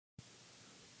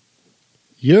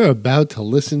You're about to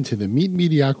listen to the Meet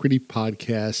Mediocrity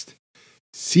Podcast,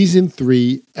 Season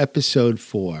 3, Episode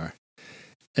 4.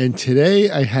 And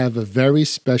today I have a very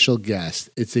special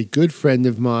guest. It's a good friend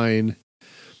of mine.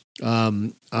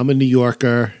 I'm a New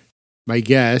Yorker. My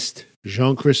guest,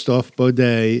 Jean-Christophe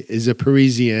Baudet, is a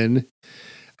Parisian.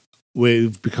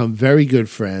 We've become very good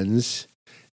friends.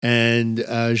 And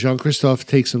Jean-Christophe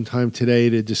takes some time today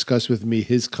to discuss with me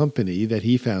his company that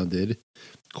he founded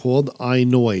called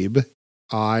iNoib.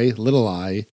 I,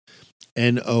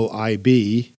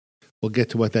 N-O-I-B. We'll get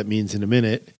to what that means in a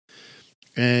minute.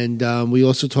 And we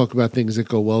also talk about things that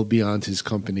go well beyond his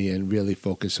company and really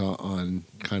focus on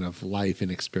kind of life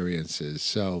and experiences.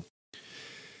 So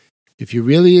if you're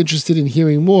really interested in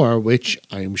hearing more, which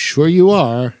I'm sure you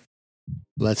are,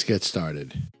 let's get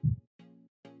started.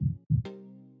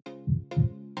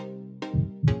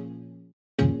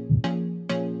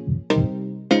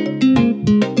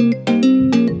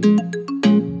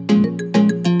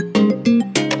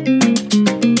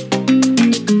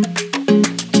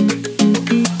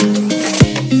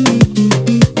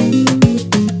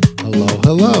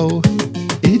 Hello,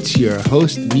 it's your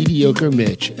host, Mediocre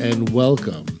Mitch, and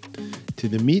welcome to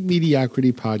the Meet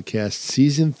Mediocrity Podcast,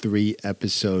 Season 3,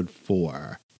 Episode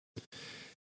 4.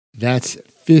 That's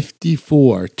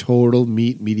 54 total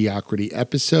Meet Mediocrity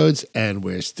episodes, and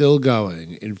we're still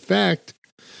going. In fact,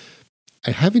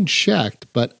 I haven't checked,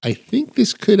 but I think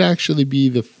this could actually be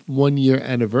the 1-year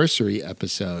anniversary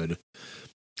episode.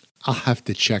 I'll have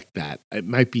to check that. It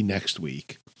might be next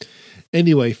week.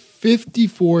 Anyway,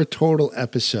 54 total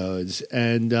episodes,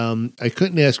 and I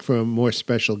couldn't ask for a more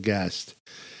special guest.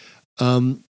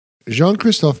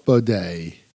 Jean-Christophe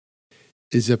Baudet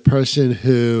is a person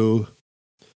who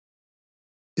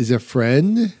is a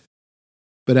friend,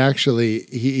 but actually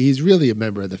he's really a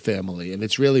member of the family, and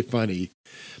it's really funny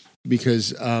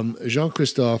because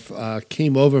Jean-Christophe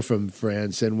came over from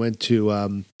France and went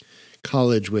to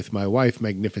college with my wife,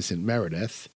 Magnificent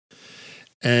Meredith.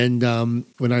 And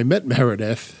when I met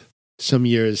Meredith some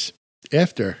years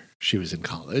after she was in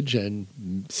college and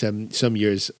some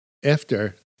years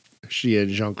after she and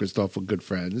Jean-Christophe were good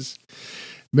friends,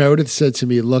 Meredith said to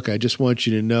me, look, I just want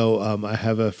you to know I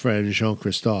have a friend,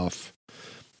 Jean-Christophe,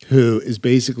 who is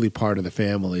basically part of the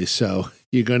family. So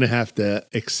you're going to have to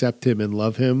accept him and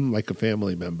love him like a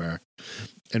family member.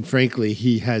 And frankly,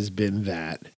 he has been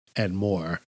that and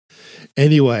more.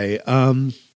 Anyway,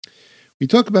 we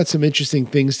talk about some interesting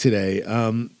things today.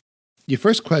 Your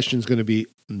first question is going to be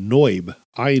Noib,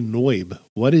 iNoib.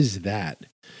 What is that?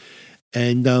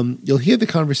 And you'll hear the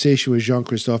conversation with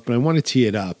Jean-Christophe, but I want to tee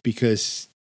it up because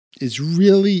it's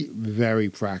really very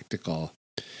practical.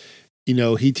 You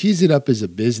know, he tees it up as a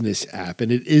business app,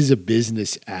 and it is a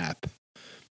business app.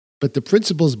 But the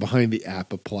principles behind the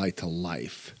app apply to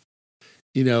life.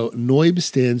 You know, Noib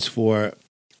stands for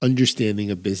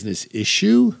understanding a business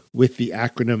issue, with the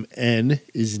acronym N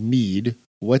is need.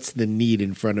 What's the need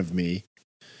in front of me?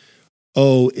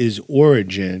 O is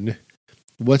origin.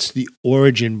 What's the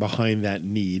origin behind that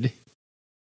need?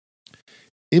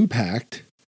 Impact.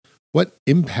 What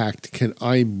impact can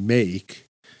I make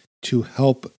to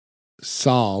help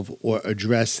solve or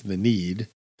address the need?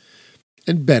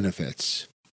 And benefits.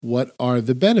 What are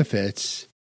the benefits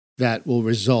that will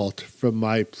result from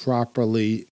my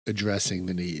properly addressing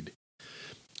the need?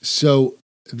 So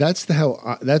that's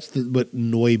what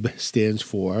NOIB stands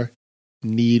for: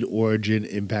 need, origin,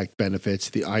 impact, benefits.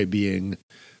 The I being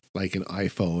like an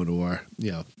iPhone or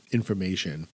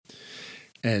information,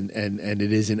 and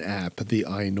it is an app, the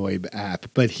iNoib app.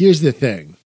 But here's the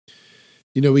thing: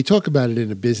 we talk about it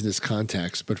in a business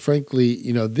context, but frankly,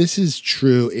 this is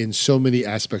true in so many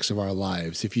aspects of our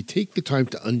lives. If you take the time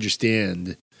to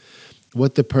understand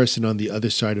what the person on the other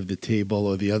side of the table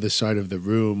or the other side of the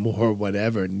room or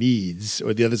whatever needs,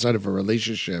 or the other side of a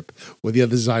relationship or the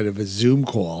other side of a Zoom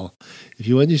call, if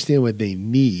you understand what they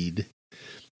need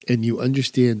and you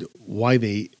understand why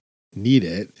they need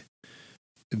it,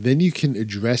 then you can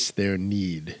address their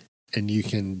need and you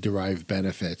can derive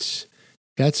benefits.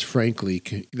 That's frankly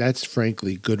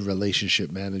good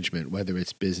relationship management, whether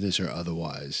it's business or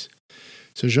otherwise.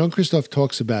 So Jean-Christophe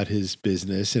talks about his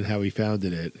business and how he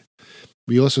founded it.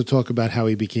 We also talk about how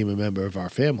he became a member of our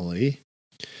family.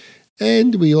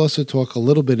 And we also talk a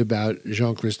little bit about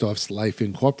Jean-Christophe's life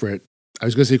in corporate. I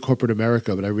was going to say corporate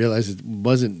America, but I realized it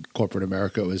wasn't corporate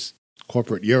America. It was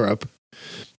corporate Europe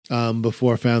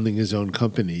before founding his own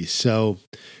company. So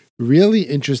really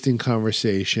interesting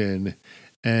conversation.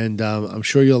 And I'm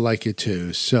sure you'll like it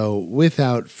too. So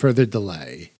without further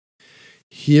delay,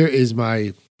 here is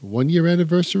my 1-year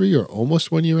anniversary or almost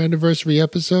 1-year anniversary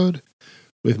episode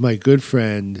with my good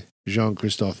friend,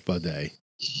 Jean-Christophe Baudet.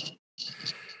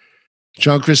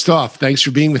 Jean-Christophe, thanks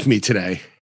for being with me today.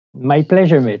 My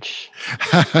pleasure, Mitch.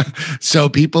 So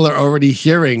people are already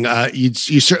hearing.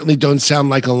 You certainly don't sound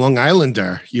like a Long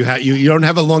Islander. You don't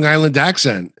have a Long Island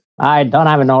accent. I don't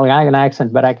have a Long Island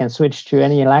accent, but I can switch to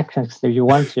any accent if you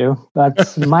want to.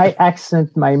 But my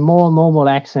accent, my more normal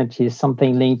accent, is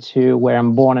something linked to where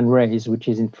I'm born and raised, which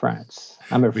is in France.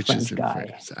 I'm a French guy.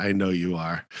 France. I know you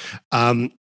are.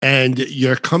 And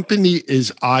your company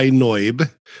is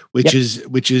iNoib, which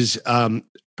is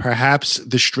perhaps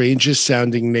the strangest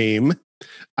sounding name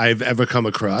I've ever come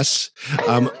across.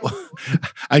 I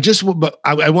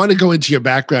want to go into your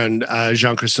background,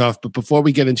 Jean-Christophe, but before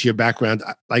we get into your background,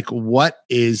 like, what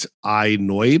is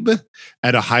iNoib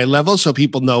at a high level so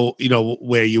people know,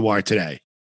 where you are today?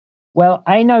 Well,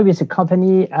 iNoib is a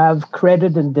company I've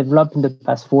created and developed in the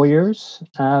past 4 years.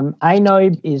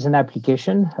 iNoib is an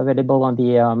application available on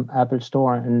the Apple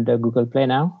Store and Google Play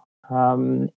now.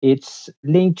 It's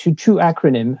linked to two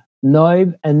acronyms,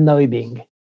 Noib and Noibing.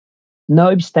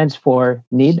 Noib stands for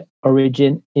Need,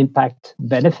 Origin, Impact,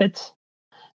 Benefit.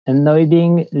 And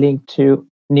Noibing linked to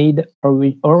Need,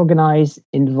 Organize,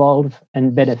 Involve,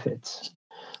 and Benefits.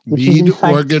 Need,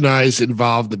 organize,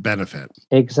 involve, the benefit.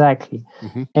 Exactly.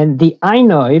 Mm-hmm. And the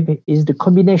iNoib is the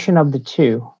combination of the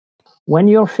two. When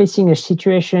you're facing a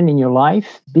situation in your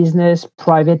life, business,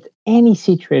 private, any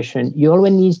situation, you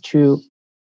always need to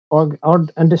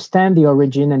understand the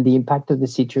origin and the impact of the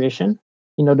situation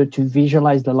in order to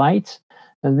visualize the light.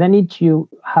 And then need to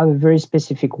have a very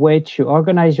specific way to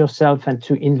organize yourself and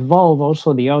to involve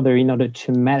also the other in order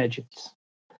to manage it.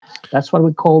 That's what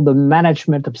we call the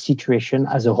management of situation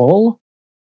as a whole,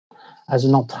 as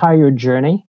an entire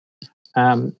journey.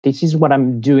 This is what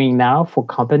I'm doing now for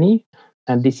company.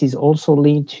 And this is also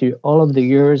linked to all of the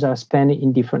years I've spent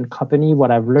in different companies,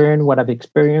 what I've learned, what I've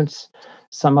experienced,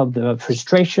 some of the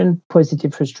frustration,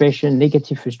 positive frustration,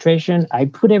 negative frustration. I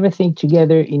put everything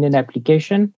together in an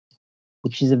application,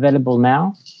 which is available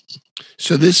now.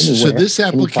 So this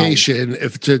application,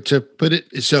 if to put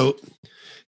it, so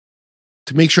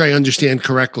to make sure I understand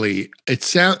correctly, it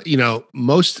sounds,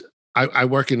 I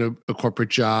work in a corporate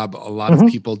job. A lot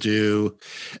of people do.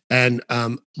 And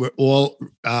we're all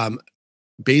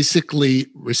basically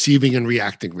receiving and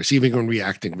reacting.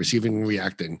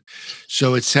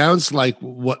 So it sounds like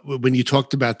when you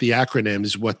talked about the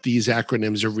acronyms, what these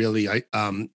acronyms are really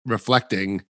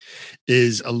reflecting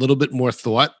is a little bit more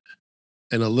thought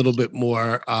and a little bit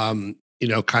more, kind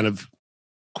of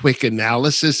quick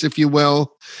analysis, if you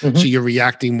will. Mm-hmm. So you're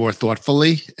reacting more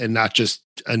thoughtfully and not just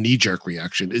a knee-jerk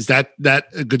reaction. Is that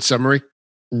a good summary?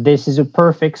 This is a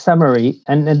perfect summary.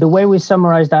 And the way we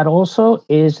summarize that also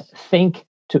is think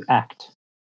to act.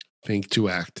 Think to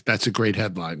act. That's a great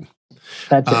headline.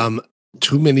 That's it.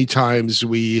 Too many times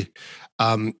we...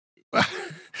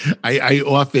 I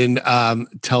often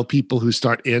tell people who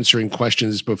start answering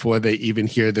questions before they even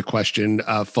hear the question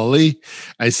fully.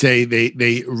 I say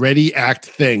they ready, act,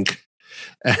 think,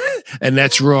 and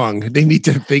that's wrong. They need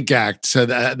to think, act. So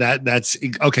that's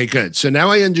okay. Good. So now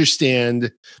I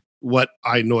understand what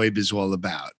iNoib is all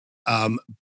about.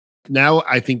 Now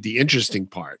I think the interesting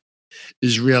part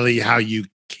is really how you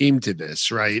came to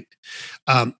this, right?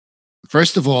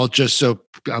 First of all, just so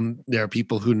there are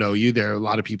people who know you, there are a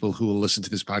lot of people who will listen to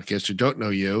this podcast who don't know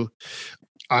you.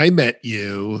 I met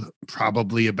you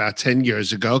probably about 10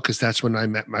 years ago because that's when I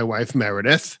met my wife,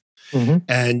 Meredith. Mm-hmm.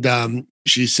 And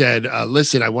she said,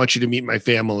 listen, I want you to meet my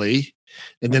family.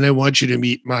 And then I want you to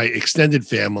meet my extended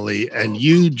family. And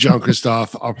you,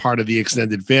 Jean-Christophe, are part of the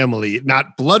extended family,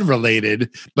 not blood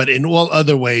related, but in all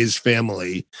other ways,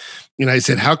 family. And I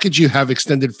said, how could you have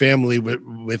extended family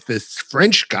with this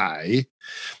French guy?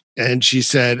 And she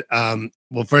said,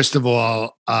 well, first of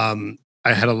all,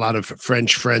 I had a lot of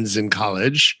French friends in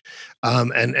college.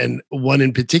 And one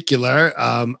in particular,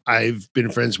 I've been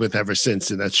friends with ever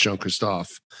since, and that's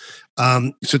Jean-Christophe.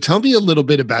 So tell me a little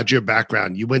bit about your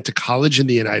background. You went to college in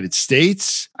the United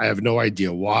States. I have no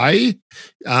idea why.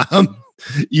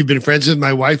 You've been friends with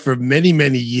my wife for many,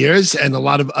 many years and a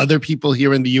lot of other people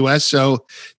here in the U.S. So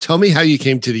tell me how you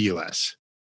came to the U.S.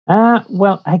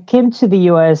 Well, I came to the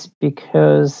U.S.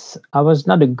 because I was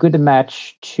not a good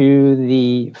match to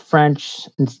the French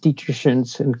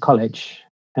institutions in college,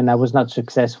 and I was not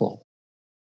successful.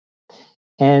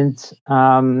 And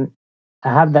I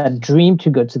had that dream to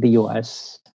go to the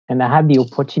US, and I had the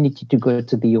opportunity to go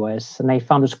to the US. And I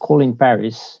found a school in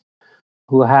Paris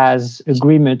who has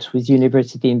agreements with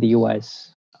university in the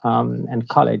US and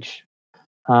college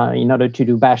in order to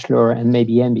do bachelor and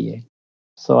maybe MBA.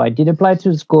 So I did apply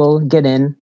to the school, get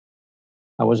in.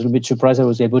 I was a little bit surprised I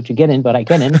was able to get in, but I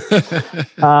get in.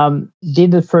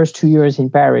 Did the first 2 years in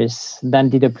Paris, then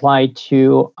did apply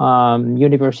to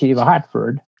University of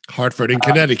Hartford. Hartford in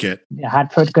Connecticut.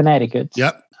 Hartford, Connecticut.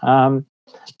 Yep.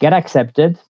 Get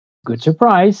accepted. Good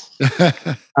surprise.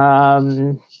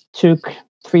 Took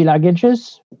 3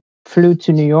 luggages, flew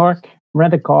to New York,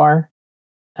 rent a car,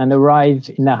 and arrived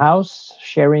in a house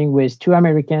sharing with 2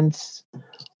 Americans,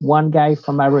 one guy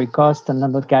from Ivory Coast,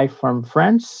 another guy from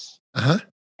France. Uh-huh.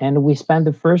 And we spent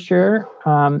the first year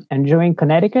enjoying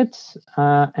Connecticut,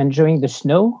 enjoying the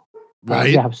snow. Right.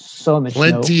 We have so much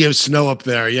Plenty of snow up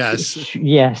there, yes.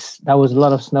 Yes, that was a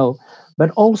lot of snow. But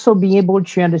also being able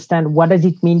to understand what does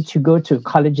it mean to go to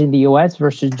college in the US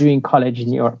versus doing college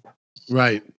in Europe.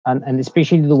 Right. And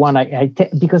especially the one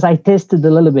because I tested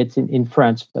a little bit in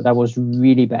France, but that was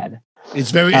really bad.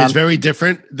 It's very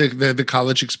different, the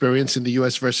college experience in the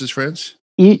US versus France?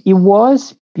 It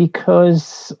was,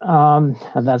 because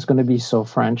that's going to be so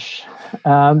French.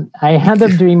 I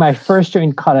ended up doing my first year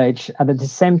in college, and at the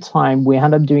same time, we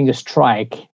ended up doing a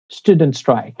student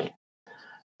strike.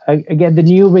 Again, the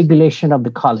new regulation of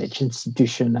the college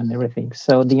institution and everything.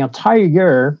 So the entire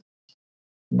year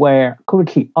were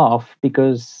completely off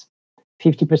because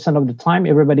 50% of the time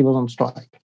everybody was on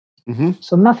strike. Mm-hmm.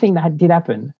 So nothing that did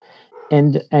happen.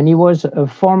 And it was a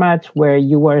format where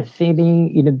you were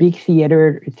sitting in a big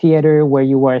theater where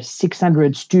you were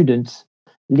 600 students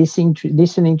listening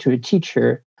to a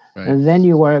teacher. Right. And then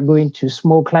you were going to a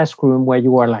small classroom where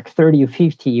you were like 30 or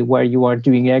 50, where you are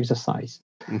doing exercise.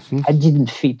 Mm-hmm. I didn't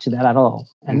fit to that at all.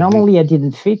 And not only I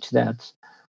didn't fit to that,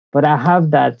 but I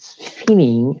have that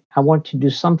feeling I want to do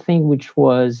something which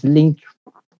was linked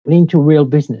to real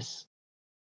business.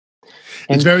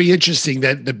 And it's very interesting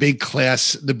that the big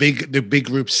class, the big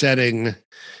group setting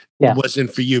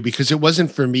wasn't for you, because it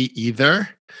wasn't for me either.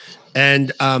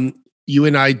 And you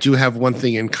and I do have one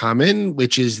thing in common,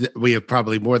 which is that we have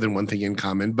probably more than one thing in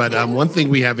common. But one thing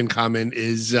we have in common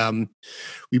is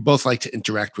we both like to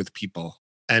interact with people.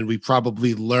 And we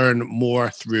probably learn more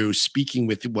through speaking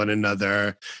with one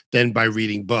another than by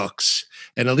reading books.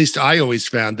 And at least I always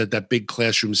found that big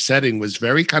classroom setting was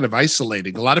very kind of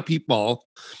isolating. A lot of people,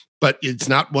 but it's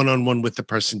not one-on-one with the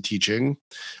person teaching.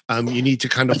 You need to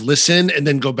kind of listen and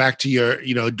then go back to your,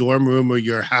 dorm room or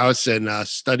your house and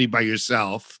study by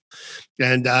yourself.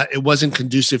 And it wasn't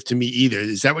conducive to me either.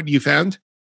 Is that what you found?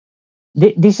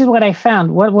 This is what I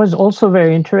found. What was also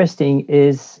very interesting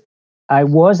is I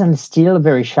was and still a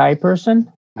very shy person.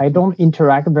 I don't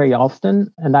interact very often,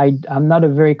 and I'm not a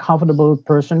very comfortable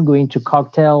person going to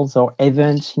cocktails or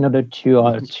events in order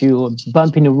to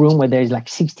bump in a room where there's like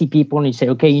 60 people and you say,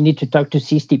 okay, you need to talk to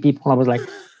 60 people. I was like,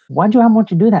 why do I want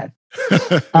to do that?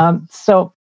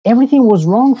 So everything was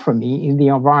wrong for me in the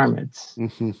environment.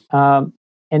 Mm-hmm.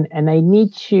 And I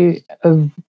need to,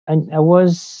 and I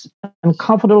was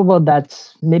uncomfortable about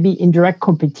that, maybe indirect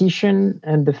competition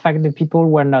and the fact that people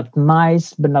were not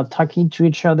nice, but not talking to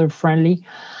each other friendly.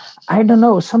 I don't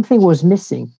know, something was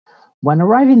missing. When I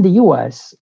arrived in the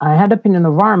US, I ended up in an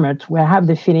environment where I have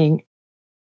the feeling,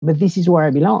 but this is where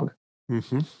I belong.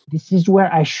 Mm-hmm. This is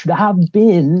where I should have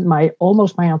been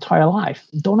almost my entire life.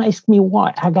 Don't ask me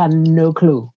why. I got no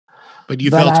clue. But you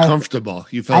felt comfortable.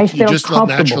 You just felt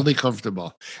naturally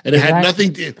comfortable. And it had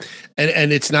nothing to,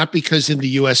 and it's not because in the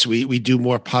US we do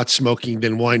more pot smoking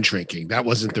than wine drinking. That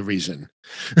wasn't the reason.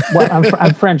 Well,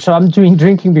 I'm French, so I'm doing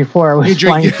drinking before I was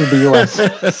flying to the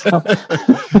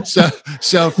US.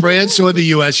 So France or the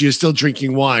US, you're still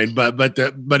drinking wine, but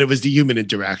it was the human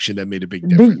interaction that made a big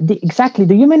difference. Exactly.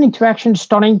 The human interaction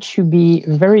starting to be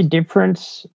very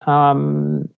different.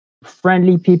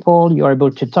 Friendly people, you're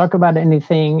able to talk about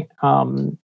anything.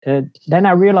 Then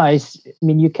I realized,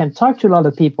 you can talk to a lot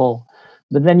of people,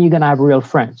 but then you're gonna have real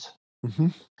friends. Mm-hmm.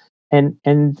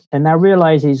 And I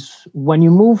realize is when you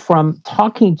move from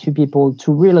talking to people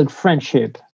to real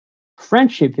friendship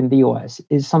in the US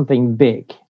is something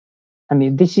big.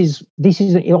 This is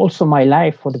also my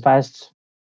life for the past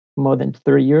more than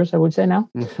 30 years, I would say now.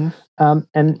 Mm-hmm.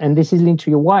 And this is linked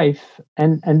to your wife.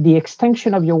 And the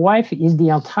extension of your wife is the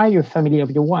entire family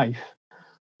of your wife.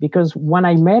 Because when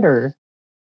I met her,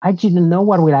 I didn't know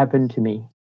what will happen to me.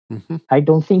 Mm-hmm. I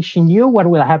don't think she knew what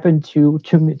will happen to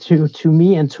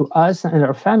me and to us and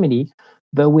our family.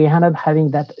 But we end up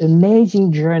having that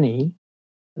amazing journey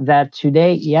that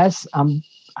today, yes, I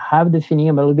have the feeling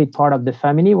I'm a little bit part of the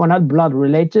family. We're not blood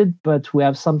related, but we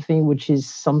have something which is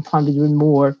sometimes even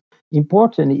more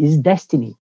important, is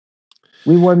destiny.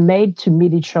 We were made to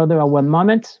meet each other at one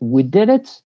moment. We did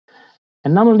it.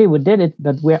 And not only we did it,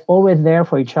 but we're always there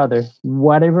for each other.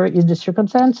 Whatever is the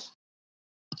circumstance,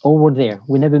 all were there.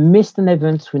 We never missed an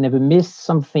event. We never missed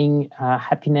something,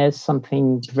 happiness,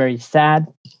 something very sad,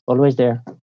 always there.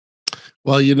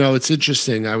 Well, you know, it's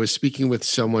interesting. I was speaking with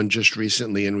someone just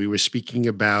recently, and we were speaking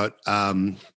about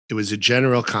it was a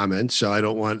general comment, so I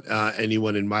don't want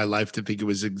anyone in my life to think it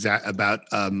was exact about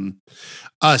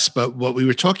us. But what we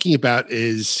were talking about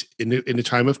is in a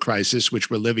time of crisis,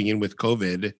 which we're living in with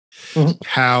COVID,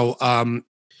 how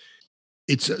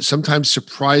it's sometimes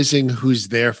surprising who's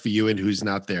there for you and who's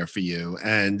not there for you.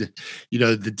 And, you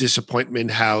know, the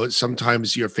disappointment, how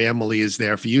sometimes your family is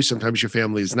there for you. Sometimes your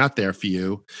family is not there for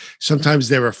you. Sometimes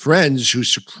there are friends who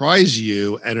surprise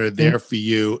you and are there for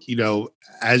you, you know,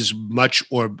 as much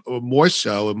or more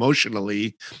so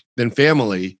emotionally than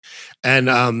family.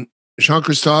 And,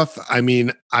 Jean-Christophe, I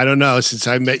mean, I don't know, since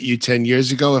I met you 10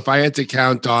 years ago, if I had to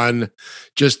count on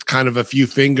just kind of a few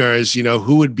fingers, you know,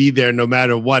 who would be there no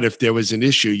matter what if there was an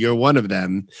issue, you're one of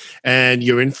them. And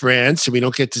you're in France, and we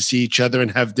don't get to see each other and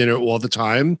have dinner all the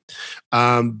time.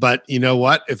 But you know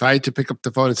what? If I had to pick up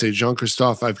the phone and say,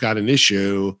 Jean-Christophe, I've got an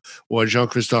issue, or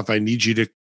Jean-Christophe, I need you to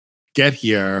get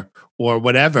here, or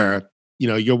whatever, you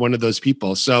know, you're one of those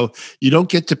people. So you don't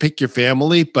get to pick your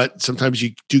family, but sometimes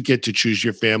you do get to choose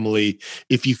your family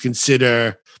if you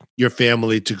consider your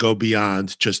family to go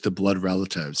beyond just the blood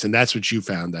relatives. And that's what you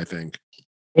found, I think.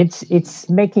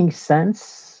 It's making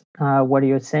sense what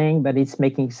you're saying, but it's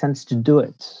making sense to do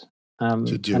it.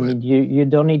 You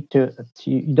don't need to.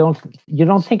 You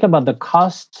don't think about the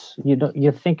costs.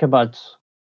 You think about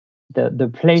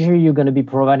the pleasure you're going to be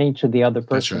providing to the other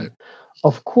person. That's right.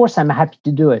 Of course, I'm happy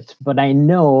to do it, but I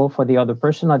know for the other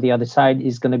person on the other side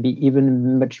is going to be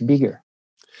even much bigger.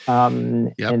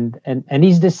 And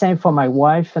it's the same for my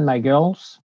wife and my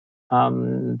girls.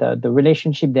 The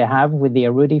relationship they have with the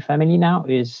Arudi family now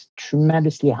is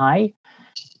tremendously high,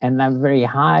 and I'm very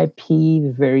happy,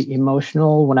 very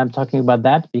emotional when I'm talking about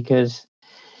that, because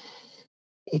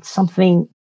it's something.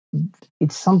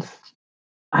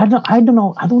 I don't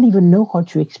know. I don't even know how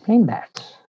to explain that.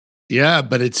 Yeah,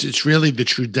 but it's really the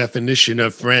true definition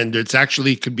of friend. It's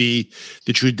actually could be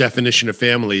the true definition of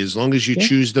family. As long as you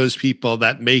choose those people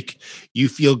that make you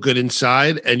feel good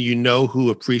inside and you know who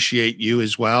appreciate you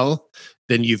as well,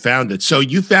 then you found it. So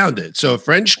you found it. So a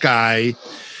French guy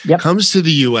comes to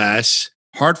the US,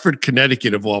 Hartford,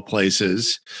 Connecticut, of all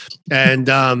places, and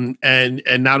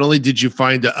not only did you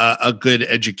find a good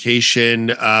education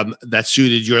that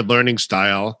suited your learning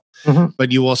style,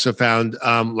 but you also found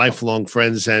lifelong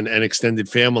friends and extended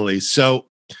family. So,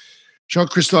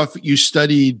 Jean-Christophe, you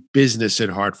studied business at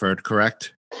Hartford,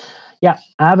 correct? Yeah,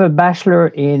 I have a bachelor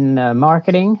in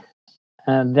marketing,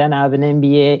 and then I have an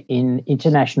MBA in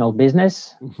international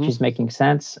business, which is making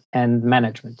sense, and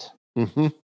management.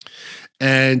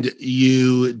 And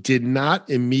you did not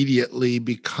immediately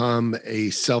become a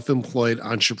self-employed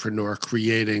entrepreneur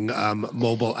creating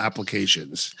mobile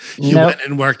applications. You went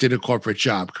and worked in a corporate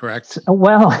job, correct?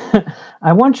 Well,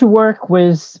 I want to work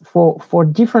for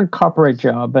different corporate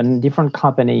job and different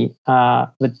company.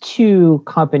 The two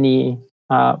company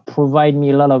provide me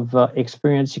a lot of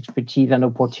experience, expertise, and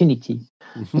opportunity.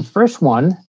 The first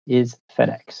one is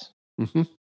FedEx.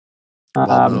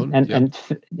 Well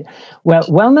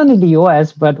known in the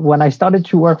US, but when I started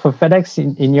to work for FedEx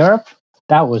in Europe,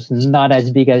 that was not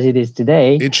as big as it is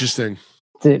today. Interesting.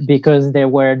 Because they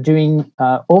were doing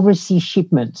overseas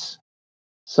shipments.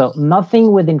 So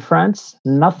nothing within France,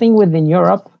 nothing within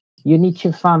Europe. You need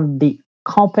to find the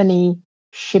company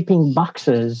shipping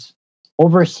boxes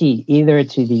overseas, either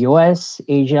to the US,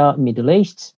 Asia, Middle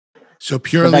East. So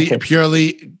purely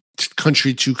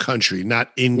country to country,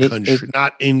 not in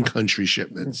country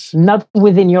shipments. Not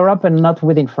within Europe and not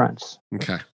within France.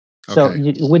 Okay. So,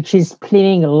 which is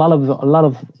splitting a lot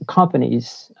of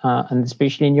companies, and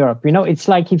especially in Europe. You know, it's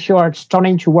like if you are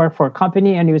starting to work for a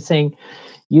company and you're saying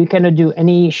you cannot do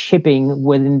any shipping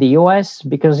within the US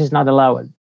because it's not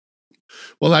allowed.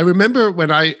 Well, I remember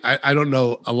when I don't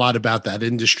know a lot about that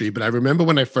industry, but I remember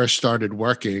when I first started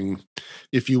working,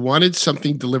 if you wanted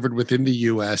something delivered within the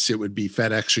US, it would be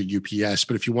FedEx or UPS.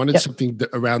 But if you wanted something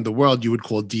around the world, you would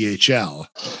call DHL,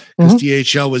 because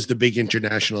DHL was the big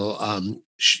international,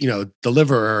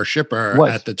 deliverer or shipper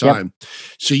at the time.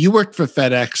 So you worked for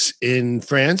FedEx in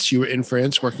France. You were in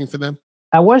France working for them?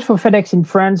 I worked for FedEx in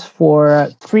France for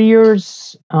 3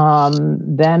 years.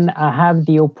 Then I have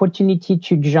the opportunity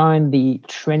to join the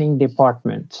training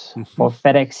department for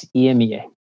FedEx EMEA.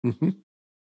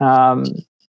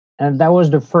 And that was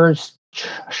the first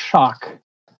shock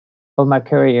of my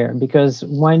career, because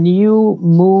when you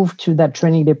move to that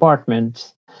training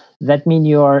department, that means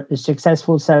you're a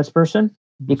successful salesperson,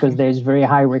 because there's very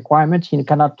high requirements. You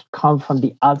cannot come from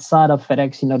the outside of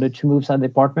FedEx in order to move that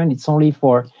department. It's only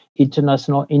for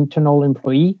internal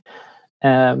employee.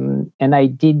 And I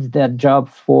did that job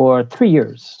for 3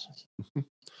 years.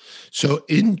 So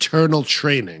internal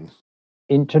training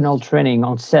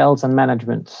On sales and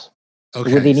management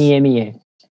within EMEA.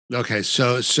 Okay,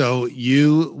 so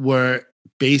you were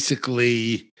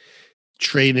basically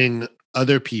training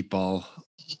other people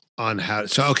on how.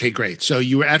 So okay, great. So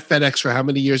you were at FedEx for how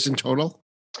many years in total?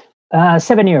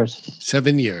 7 years.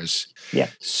 7 years. Yeah.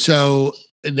 So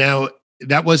now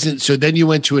that wasn't. So then you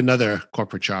went to another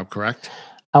corporate job, correct?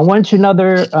 I went to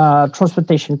another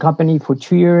transportation company for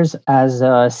 2 years as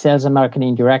a sales and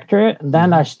marketing director.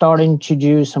 Then I started to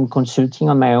do some consulting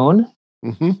on my own.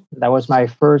 That was my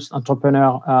first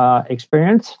entrepreneur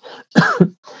experience.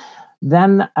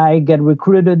 Then I get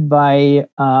recruited by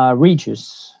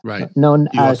Regus, known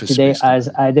as today as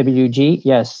IWG.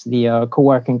 Yes, the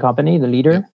co-working company, the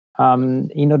leader,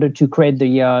 in order to create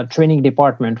the training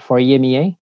department for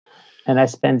EMEA. And I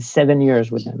spent 7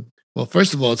 years with them. Well,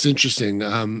 first of all, it's interesting.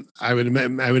 I would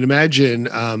imagine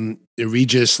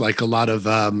Regus, like a lot of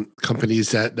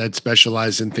companies that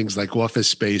specialize in things like office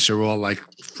space, are all like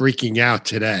freaking out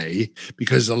today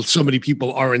because so many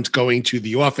people aren't going to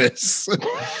the office.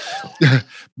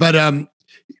 But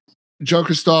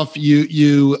Jean-Christophe,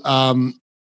 you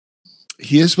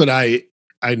here's what I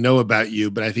know about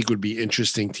you, but I think would be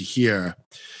interesting to hear.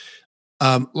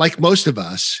 Like most of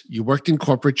us, you worked in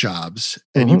corporate jobs,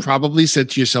 and you probably said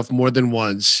to yourself more than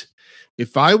once,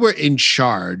 if I were in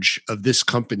charge of this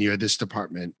company or this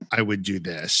department, I would do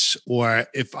this. Or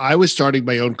if I was starting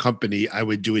my own company, I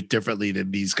would do it differently than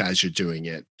these guys are doing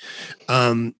it.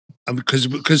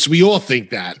 Because we all think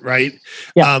that, right?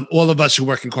 Yeah. All of us who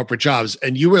work in corporate jobs,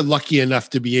 and you were lucky enough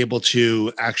to be able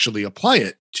to actually apply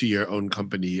it to your own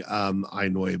company,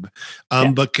 iNoib.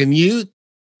 But can you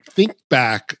think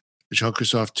back,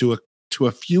 Jean-Christophe, to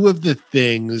a few of the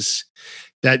things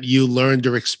that you learned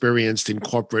or experienced in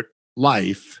corporate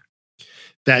life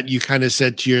that you kind of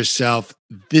said to yourself,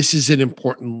 this is an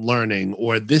important learning,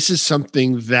 or this is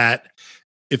something that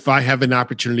if I have an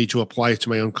opportunity to apply it to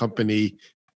my own company,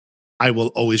 I will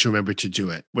always remember to do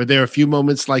it. Were there a few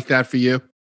moments like that for you?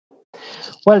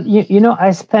 Well,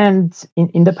 I spent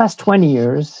in the past 20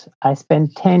 years, I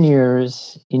spent 10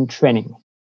 years in training.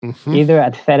 Either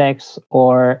at FedEx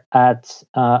or at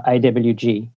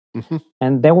IWG.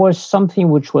 And there was something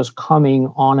which was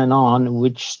coming on,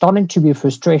 which started to be a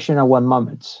frustration at one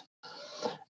moment.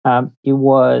 It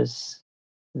was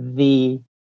the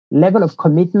level of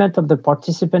commitment of the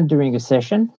participant during a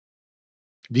session.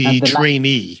 The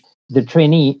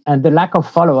trainee, and the lack of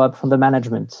follow-up from the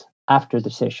management after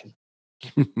the session.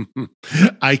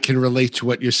 I can relate to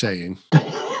what you're saying.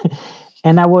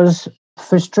 And I was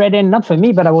frustrated, not for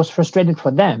me, but I was frustrated for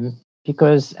them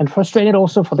and frustrated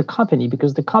also for the company,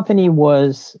 because the company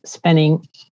was spending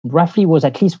was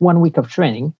at least 1 week of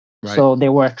training. Right. So they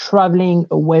were traveling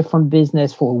away from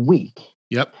business for a week.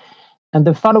 Yep. And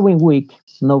the following week,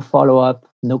 no follow-up,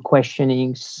 no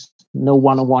questionings, no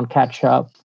one-on-one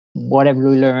catch-up. What have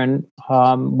we learned?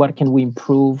 What can we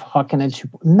improve? How can I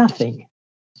support? Nothing.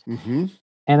 And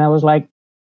I was like,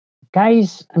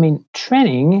 guys,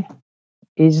 training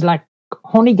is like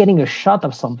only getting a shot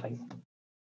of something.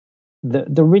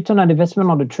 The return on investment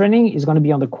on the training is going to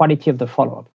be on the quality of the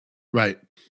follow-up. Right.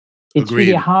 It's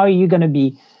really how you're going to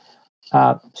be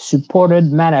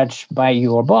supported, managed by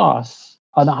your boss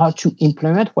on how to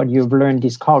implement what you've learned,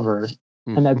 discovered,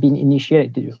 and have been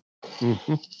initiated to do.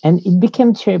 And it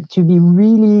became to be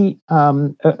really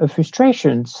a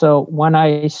frustration. So when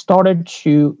I started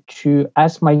to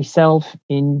ask myself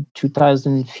in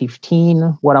 2015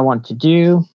 what I want to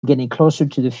do, getting closer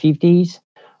to the 50s,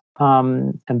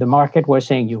 and the market was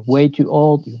saying, you're way too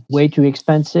old, you're way too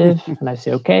expensive. And I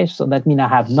say, okay, so that means I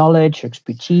have knowledge,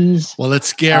 expertise. Well, it's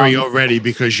scary already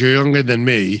because you're younger than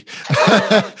me.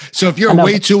 So if you're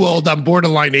way too old, I'm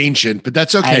borderline ancient, but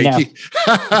that's okay.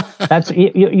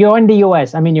 You're in the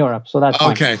US, I'm in Europe, so that's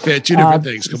fine. Okay, two different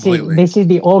things completely. This is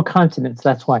the old continents,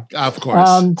 that's why. Of course.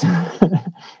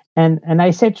 And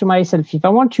I said to myself, if I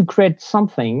want to create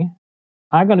something,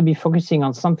 I'm going to be focusing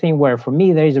on something where, for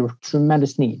me, there is a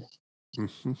tremendous need.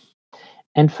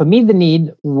 And for me, the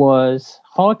need was,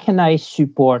 how can I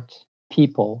support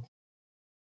people?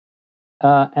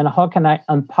 And how can I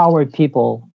empower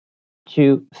people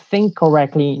to think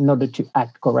correctly in order to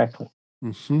act correctly?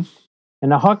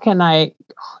 And how can I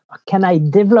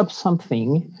develop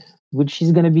something which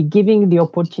is going to be giving the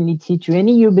opportunity to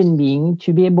any human being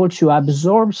to be able to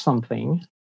absorb something,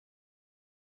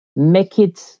 make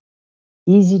it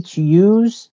easy to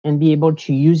use, and be able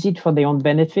to use it for their own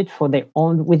benefit,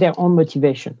 with their own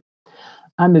motivation.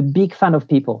 I'm a big fan of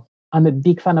people. I'm a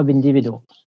big fan of individuals.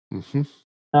 Mm-hmm.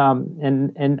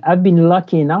 And I've been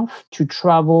lucky enough to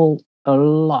travel a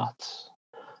lot.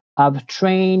 I've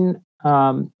trained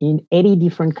in 80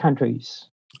 different countries.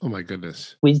 Oh my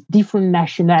goodness. With different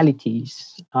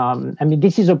nationalities. I mean,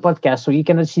 this is a podcast, so you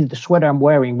cannot see the sweater I'm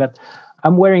wearing, but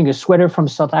I'm wearing a sweater from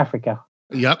South Africa.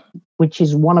 Yep. Which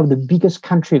is one of the biggest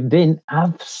countries I've been. I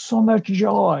have so much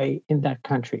joy in that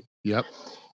country. Yep.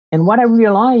 And what I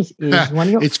realize is when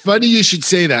you're... It's funny you should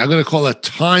say that. I'm going to call a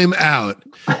time out.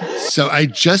 So I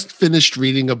just finished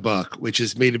reading a book, which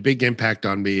has made a big impact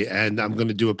on me. And I'm going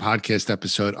to do a podcast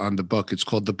episode on the book. It's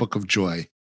called The Book of Joy.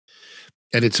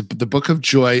 And the Book of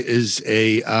Joy is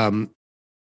a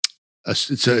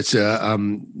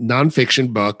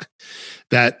nonfiction book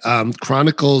that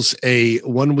chronicles a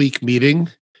 1-week meeting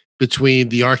between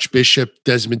the Archbishop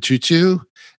Desmond Tutu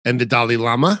and the Dalai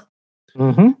Lama.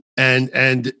 Mm-hmm.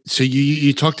 And so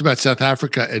you talked about South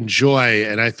Africa and joy,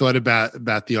 and I thought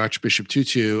about the Archbishop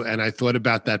Tutu, and I thought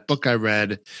about that book I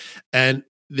read, and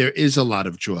there is a lot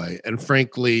of joy. And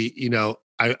frankly,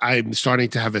 I'm starting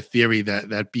to have a theory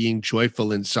that being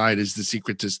joyful inside is the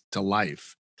secret to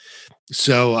life.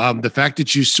 So the fact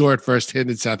that you saw it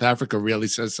firsthand in South Africa really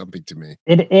says something to me.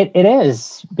 It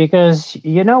is, because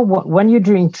when you're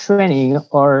doing training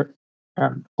or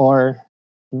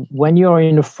when you're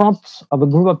in the front of a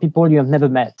group of people you have never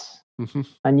met, mm-hmm.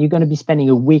 and you're going to be spending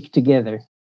a week together,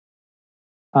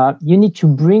 you need to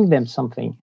bring them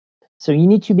something. So you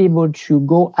need to be able to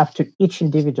go after each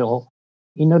individual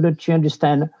in order to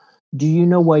understand, do you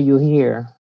know why you're here?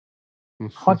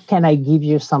 Mm-hmm. How can I give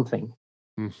you something?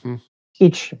 Mm-hmm.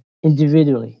 Each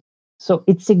individually. So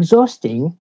it's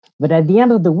exhausting, but at the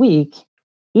end of the week,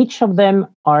 each of them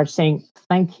are saying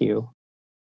thank you.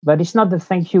 But it's not the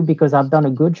thank you because I've done a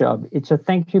good job. It's a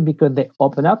thank you because they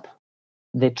open up,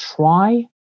 they try,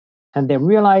 and they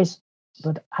realize,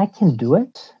 but I can do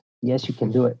it. Yes, you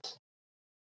can do it.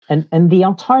 And the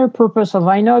entire purpose of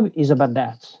iKnow is about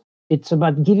that. It's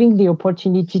about giving the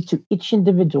opportunity to each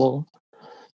individual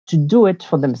to do it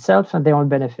for themselves and their own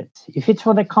benefit. If it's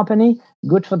for the company,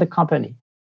 good for the company.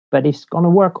 But it's going to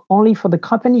work only for the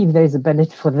company if there is a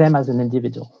benefit for them as an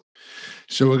individual.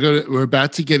 So we're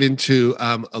about to get into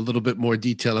a little bit more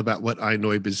detail about what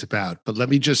iKnow is about. But let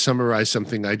me just summarize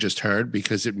something I just heard,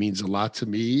 because it means a lot to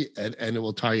me, and it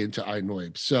will tie into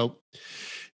iKnow. So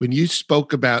when you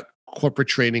spoke about corporate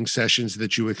training sessions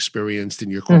that you experienced in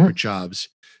your corporate mm-hmm. jobs,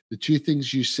 the two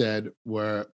things you said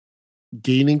were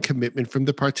gaining commitment from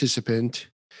the participant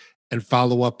and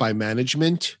follow up by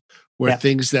management were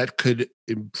things that could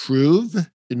improve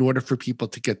in order for people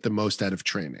to get the most out of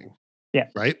training. Yeah.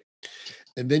 Right.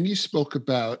 And then you spoke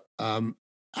about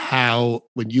how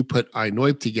when you put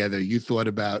iKnow together, you thought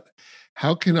about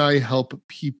how can I help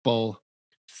people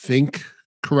think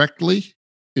correctly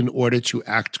in order to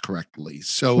act correctly.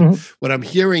 So mm-hmm. what I'm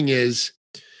hearing is,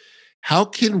 how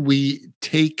can we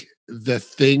take the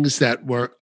things that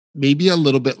were maybe a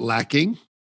little bit lacking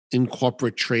in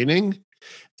corporate training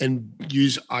and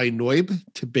use iKnow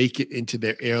to bake it into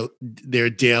their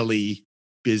daily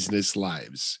business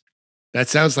lives? That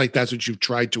sounds like that's what you've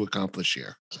tried to accomplish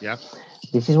here. Yeah.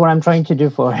 This is what I'm trying to do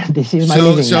this is my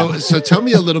living now. So tell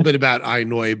me a little bit about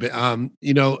iKnow,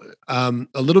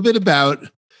 a little bit about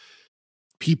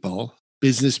people,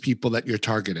 business people that you're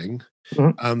targeting,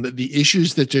 mm-hmm. The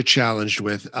issues that they're challenged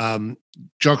with.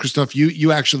 Jean-Christophe,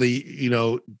 you actually,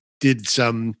 did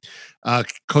some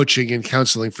coaching and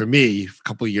counseling for me a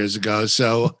couple of years ago.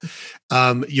 So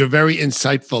you're very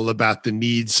insightful about the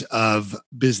needs of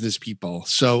business people.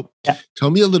 So tell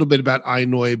me a little bit about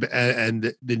iKnow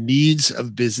and the needs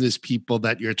of business people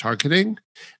that you're targeting,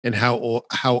 and how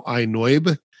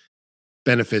iKnow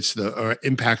benefits or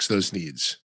impacts those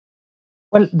needs.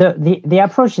 Well, the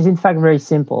approach is in fact very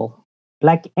simple.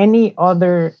 Like any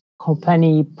other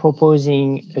company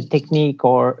proposing a technique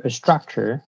or a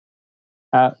structure,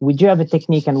 we do have a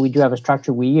technique and we do have a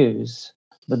structure we use.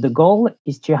 But the goal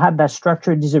is to have that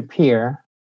structure disappear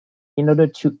in order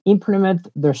to implement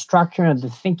the structure and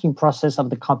the thinking process of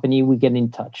the company we get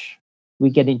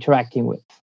interacting with.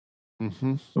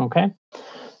 Mm-hmm. Okay?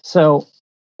 So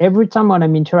every time when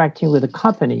I'm interacting with a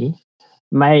company,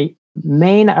 my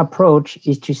main approach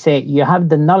is to say, you have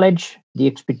the knowledge, the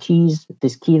expertise, the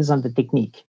skills, and the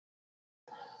technique.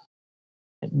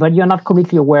 But you're not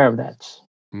completely aware of that.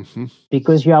 Mm-hmm.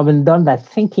 Because you haven't done that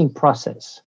thinking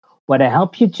process. What I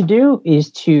help you to do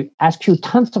is to ask you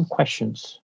tons of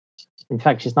questions. In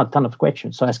fact, it's not a ton of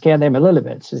questions. So I scare them a little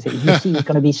bit. So you see, it's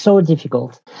going to be so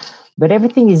difficult. But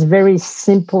everything is very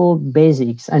simple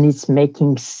basics, and it's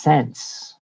making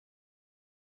sense.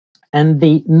 And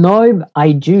the NOIB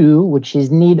I do, which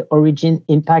is need, origin,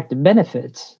 impact,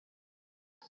 benefits,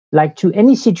 like to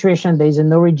any situation, there's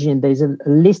an origin, there's a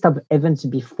list of events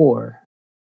before,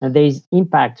 and there's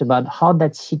impact about how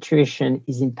that situation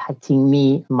is impacting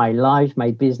me, my life,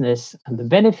 my business. And the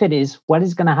benefit is what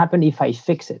is going to happen if I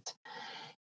fix it.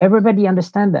 Everybody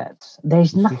understand that.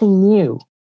 There's nothing new.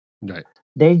 Right.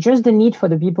 There's just the need for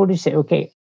the people to say,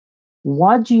 okay,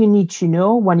 what do you need to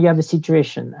know when you have a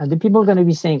situation? And the people are going to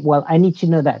be saying, well, I need to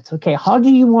know that. Okay, how do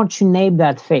you want to name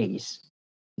that phase?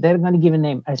 They're going to give a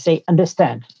name. I say,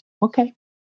 understand. Okay.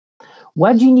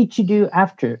 What do you need to do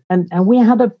after? And we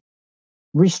had a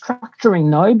restructuring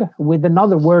NOIB with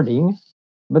another wording,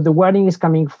 but the wording is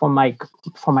coming from my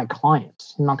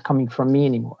clients, not coming from me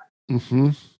anymore. Mm-hmm.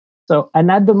 So,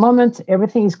 and at the moment,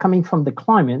 everything is coming from the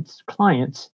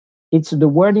clients. It's the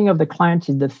wording of the client,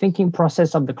 it's the thinking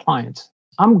process of the client.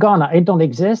 I'm gone. I don't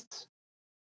exist.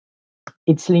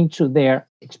 It's linked to their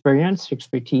experience,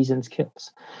 expertise, and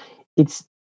skills. It's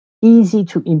easy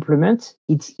to implement.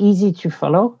 It's easy to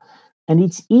follow. And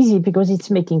it's easy because it's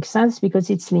making sense, because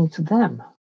it's linked to them.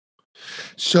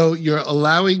 So you're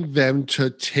allowing them to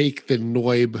take the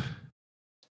NOIB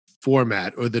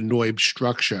format or the NOIB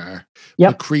structure,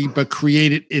 yep. but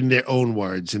create it in their own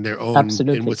words, in their own,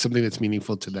 Absolutely. and with something that's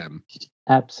meaningful to them.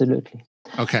 Absolutely.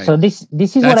 Okay. So this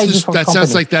is what I do for that companies.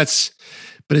 Sounds like that's,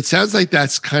 but it sounds like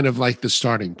that's kind of like the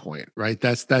starting point, right?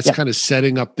 That's yep. kind of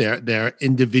setting up their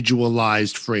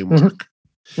individualized framework.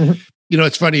 Mm-hmm. Mm-hmm. You know,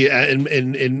 it's funny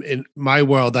in my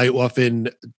world, I often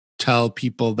tell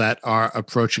people that are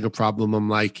approaching a problem, I'm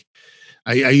like,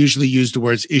 I usually use the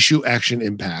words issue, action,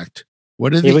 impact.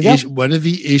 What are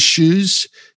the issues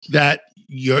that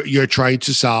you're trying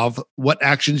to solve? What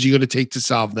actions are you going to take to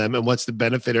solve them? And what's the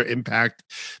benefit or impact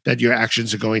that your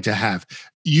actions are going to have?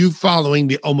 You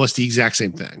following almost the exact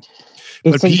same thing.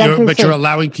 But you're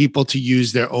allowing people to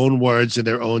use their own words and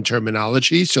their own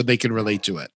terminology so they can relate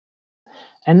to it.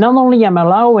 And not only am I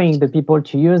allowing the people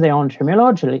to use their own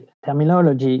terminology,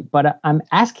 but I'm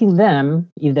asking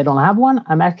them, if they don't have one,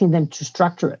 I'm asking them to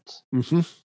structure it. Mm-hmm.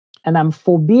 And I'm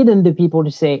forbidding the people to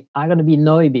say, I'm going to be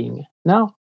NOIBing.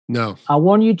 No. I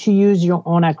want you to use your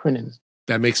own acronym.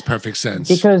 That makes perfect sense.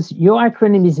 Because your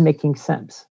acronym is making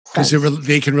sense. Because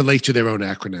they can relate to their own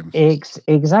acronym.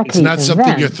 Exactly. It's not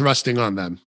something you're thrusting on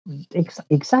them.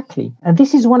 Exactly. And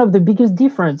this is one of the biggest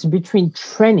difference between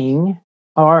training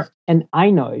and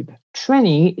iNOIB.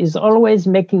 Training is always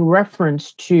making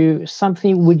reference to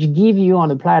something which give you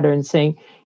on a platter and saying,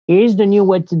 here's the new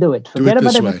way to do it. Forget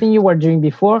about everything you were doing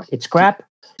before. It's crap.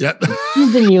 Yep. This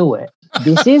is the new way.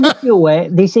 This is the new way.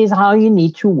 This is how you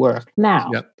need to work now.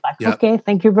 Yep. Okay,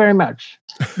 thank you very much.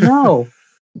 No.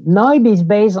 NOIB is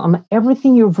based on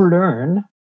everything you've learned,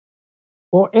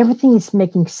 or everything is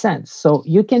making sense. So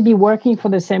you can be working for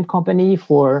the same company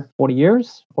for 40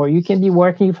 years, or you can be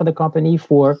working for the company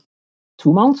for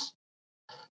 2 months,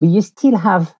 but you still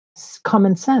have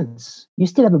common sense. You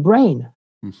still have a brain.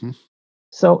 Mm-hmm.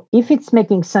 So if it's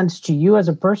making sense to you as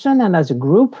a person and as a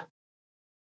group,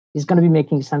 it's going to be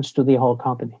making sense to the whole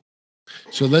company.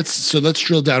 So let's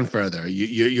drill down further.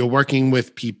 You're working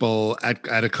with people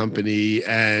at a company,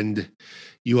 and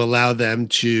you allow them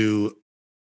to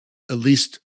at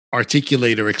least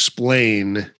articulate or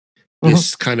explain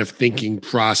this kind of thinking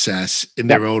process in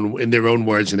their own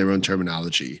words and their own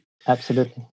terminology.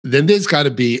 Absolutely. Then there's got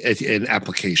to be an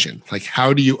application. Like,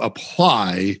 how do you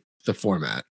apply the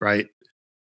format, right?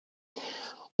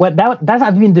 Well, that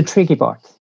has been the tricky part.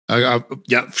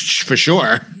 Yeah, for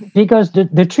sure. Because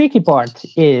the tricky part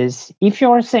is, if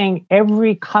you're saying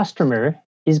every customer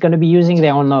is going to be using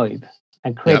their own NOIB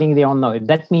and creating their own NOIB,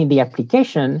 that means the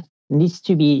application needs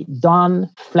to be done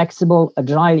flexible,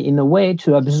 agile in a way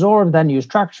to absorb the new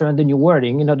structure and the new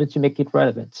wording in order to make it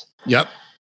relevant. Yep.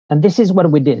 And this is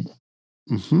what we did.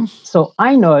 Mm-hmm. So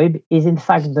iNOIB is in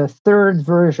fact the third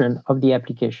version of the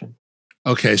application.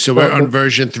 Okay, so we're on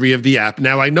version 3 of the app.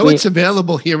 Now I know it's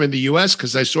available here in the US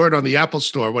because I saw it on the Apple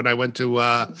Store when I went to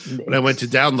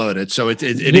download it. So it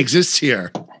exists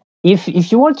here.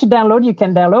 If you want to download, you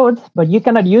can download, but you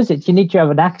cannot use it. You need to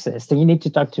have an access. So you need to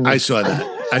talk to me. I saw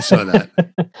that.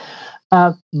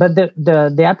 But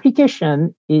the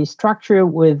application is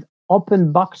structured with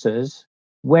open boxes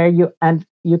where you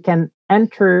can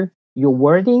enter your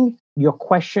wording, your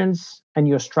questions, and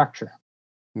your structure.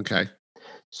 Okay.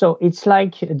 So it's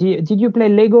like, did you play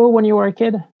Lego when you were a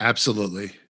kid?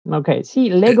 Absolutely. Okay. See,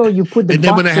 Lego, you put the and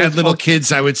then when I had little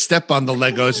kids, I would step on the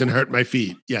Legos and hurt my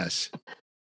feet. Yes.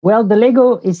 Well, the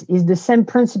Lego is the same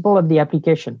principle of the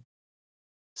application.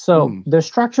 So the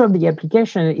structure of the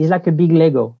application is like a big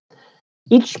Lego.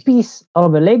 Each piece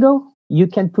of a Lego, you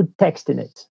can put text in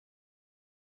it.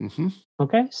 Mm-hmm.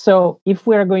 Okay, so if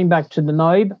we're going back to the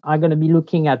NOIB, I'm going to be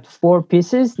looking at 4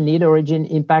 pieces: need, origin,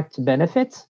 impact,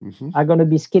 benefits. Mm-hmm. I'm going to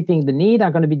be skipping the need.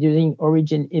 I'm going to be doing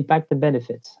origin, impact, and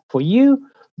benefits. For you,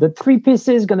 the 3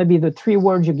 pieces going to be the 3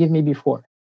 words you give me before.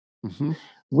 Mm-hmm.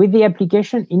 With the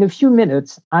application, in a few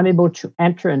minutes, I'm able to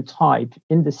enter and type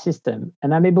in the system,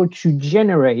 and I'm able to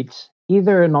generate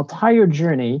either an entire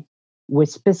journey with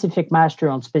specific master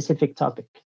on specific topic.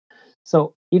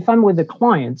 So if I'm with the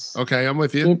clients, okay, I'm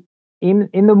with you. In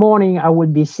the morning, I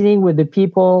would be sitting with the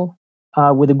people,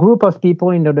 with a group of people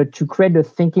in order to create a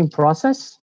thinking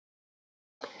process.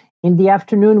 In the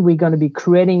afternoon, we're going to be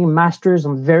creating masters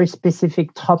on very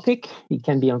specific topic. It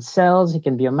can be on sales, it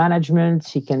can be on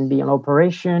management, it can be on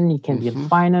operation, it can be on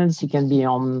finance, it can be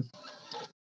on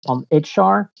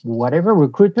HR, whatever,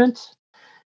 recruitment.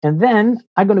 And then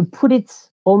I'm going to put it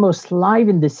almost live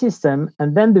in the system,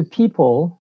 and then the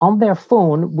people on their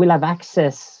phone will have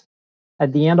access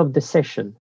at the end of the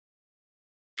session.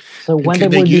 So when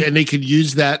they can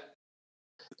use that.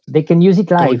 They can use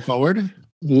it live going forward.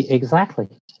 Exactly.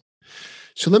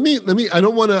 So let me. I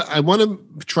want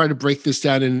to try to break this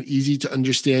down in an easy to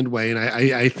understand way, and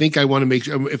I think I want to make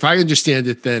sure if I understand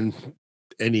it, then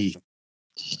any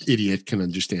idiot can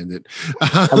understand it.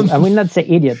 I will not say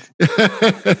idiot.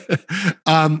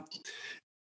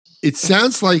 It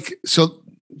sounds like so.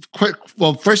 Quite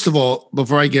well. First of all,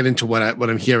 before I get into what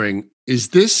I'm hearing, is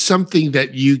this something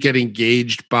that you get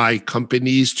engaged by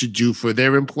companies to do for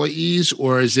their employees,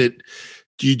 or is it?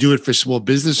 Do you do it for small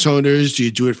business owners? Do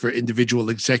you do it for individual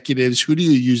executives? Who do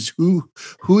you use?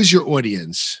 Who is your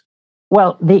audience?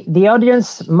 Well, the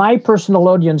audience, my personal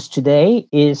audience today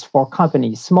is for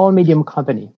companies, small, medium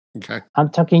company. Okay. I'm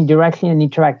talking directly and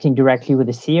interacting directly with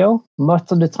the CEO.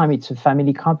 Most of the time, it's a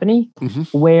family company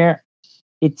where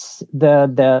it's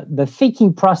the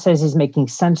thinking process is making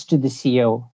sense to the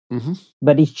CEO,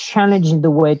 but it's challenging the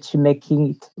way to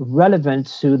making it relevant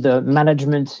to the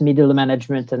management, middle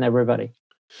management, and everybody.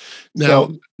 Now,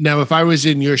 if I was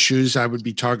in your shoes, I would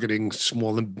be targeting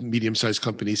small and medium-sized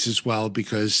companies as well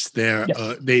because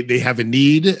they have a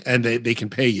need and they can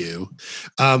pay you.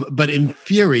 But in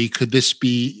theory, could this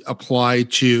be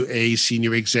applied to a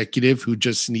senior executive who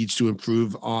just needs to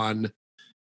improve on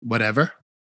whatever?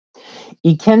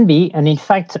 It can be. And in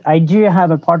fact, I do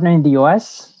have a partner in the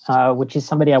US, which is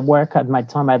somebody I work at my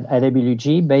time at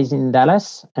AWG based in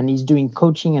Dallas, and he's doing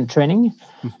coaching and training.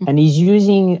 And he's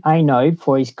using iNoib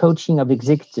for his coaching of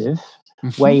executive,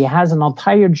 where he has an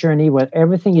entire journey where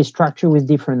everything is structured with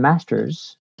different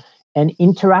masters. And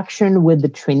interaction with the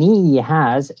trainee he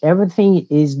has, everything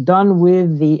is done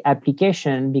with the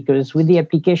application, because with the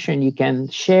application, you can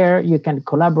share, you can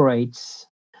collaborate.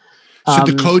 So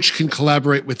the coach can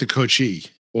collaborate with the coachee.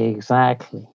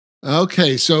 Exactly.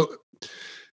 Okay, so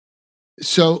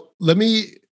let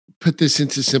me put this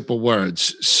into simple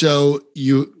words. So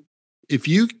if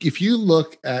you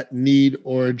look at need,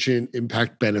 origin,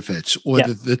 impact, benefits, or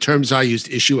the terms I used,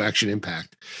 issue, action,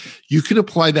 impact, you can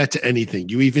apply that to anything.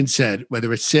 You even said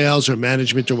whether it's sales or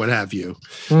management or what have you.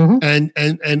 And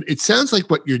it sounds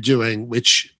like what you're doing,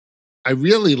 which I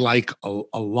really like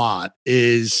a lot,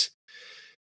 is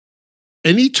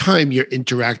anytime you're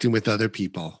interacting with other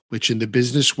people, which in the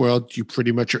business world, you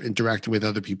pretty much are interacting with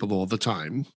other people all the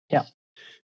time. Yeah.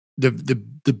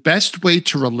 The best way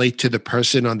to relate to the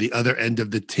person on the other end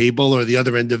of the table or the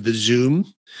other end of the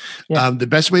Zoom, the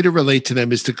best way to relate to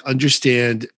them is to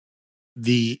understand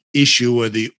the issue or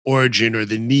the origin or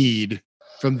the need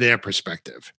from their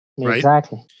perspective. Right?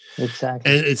 Exactly.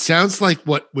 And it sounds like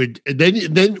what would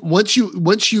then once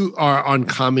you are on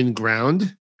common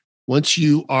ground, once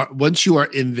you are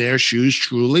in their shoes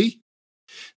truly,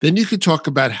 then you could talk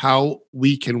about how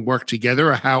we can work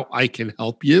together or how I can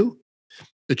help you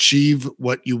achieve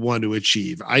what you want to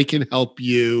achieve. I can help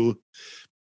you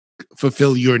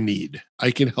fulfill your need.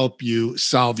 I can help you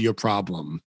solve your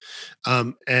problem.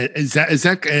 And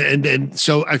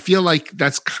so I feel like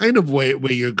that's kind of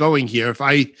where you're going here. If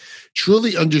I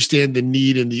truly understand the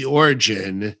need and the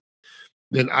origin,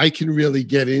 then I can really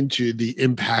get into the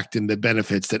impact and the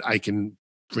benefits that I can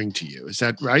bring to you. Is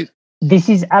that right? This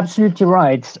is absolutely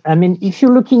right. I mean, if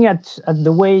you're looking at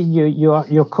the way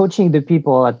you're coaching the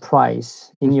people at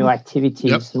Price in your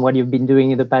activities and what you've been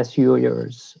doing in the past few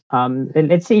years,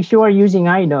 let's say if you are using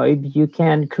iNoib, you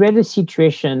can create a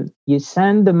situation. You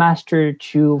send the master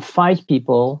to 5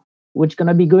 people, which are going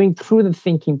to be going through the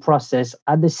thinking process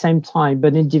at the same time,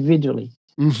 but individually.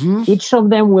 Each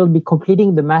of them will be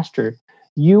completing the master.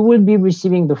 you will be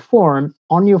receiving the form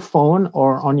on your phone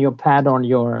or on your pad, on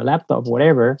your laptop,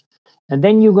 whatever. And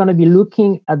then you're going to be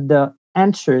looking at the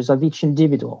answers of each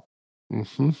individual,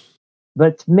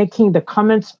 but making the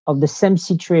comments of the same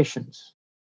situations.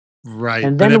 Right.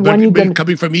 And then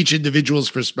coming from each individual's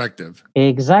perspective.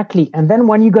 Exactly. And then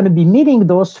when you're going to be meeting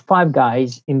those 5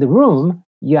 guys in the room,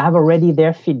 you have already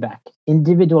their feedback,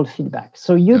 individual feedback.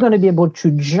 So you're going to be able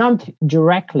to jump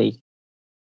directly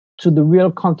to the real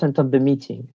content of the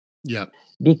meeting. Yeah.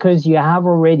 Because you have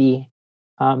already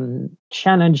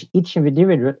challenged each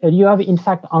individual. You have, in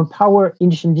fact, empowered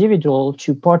each individual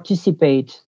to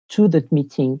participate to that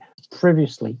meeting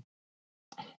previously.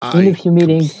 In a few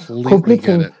meetings,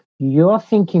 completing your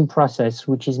thinking process,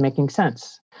 which is making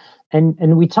sense.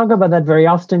 And we talk about that very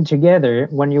often together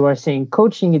when you are saying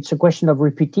coaching, it's a question of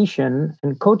repetition,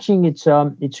 and coaching, it's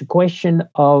a question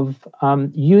of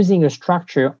using a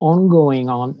structure ongoing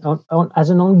on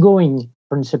as an ongoing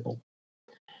principle.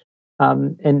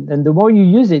 And the more you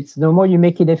use it, the more you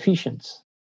make it efficient.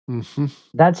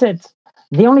 That's it.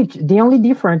 The only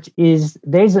difference is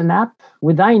there's an app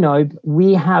with iNoib.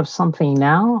 We have something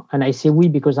now, and I say we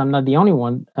because I'm not the only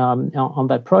one on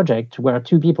that project. We're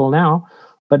 2 people now.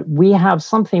 But we have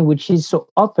something which is so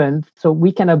open, so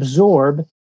we can absorb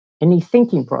any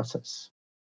thinking process.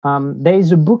 There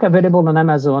is a book available on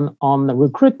Amazon on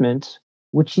recruitment,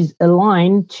 which is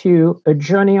aligned to a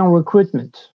journey on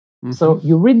recruitment. So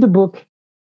you read the book,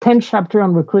 10 chapters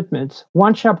on recruitment,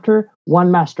 1 chapter, 1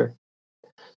 master.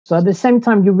 So at the same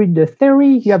time you read the theory,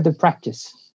 you have the practice.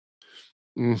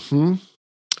 And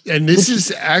this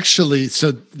is actually,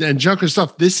 and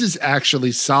Jean-Christophe, this is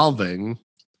actually solving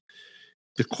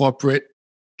the corporate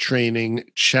training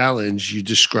challenge you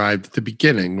described at the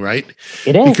beginning, right?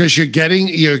 It is. Because you're getting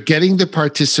the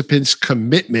participants'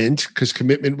 commitment, because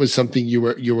commitment was something you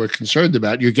were concerned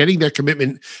about. You're getting their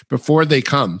commitment before they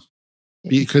come,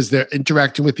 because they're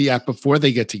interacting with the app before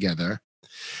they get together,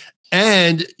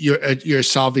 and you're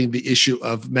solving the issue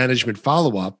of management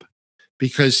follow-up.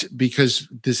 Because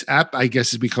this app, I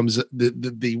guess, becomes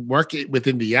the work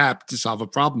within the app to solve a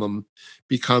problem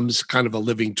becomes kind of a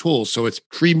living tool. So it's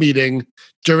pre-meeting,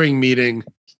 during meeting,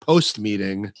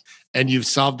 post-meeting, and you've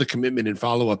solved the commitment and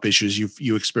follow-up issues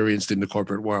you experienced in the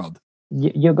corporate world.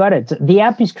 You got it. The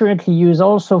app is currently used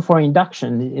also for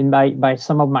induction by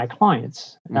some of my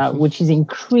clients, which is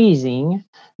increasing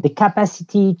the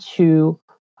capacity to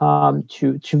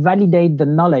validate the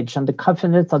knowledge and the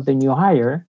confidence of the new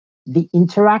hire, the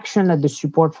interaction and the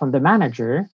support from the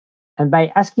manager. And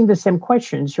by asking the same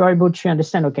questions, you're able to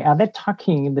understand, okay, are they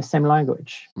talking in the same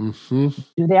language? Do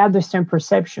they have the same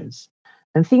perceptions?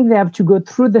 And think they have to go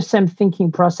through the same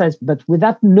thinking process, but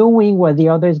without knowing what the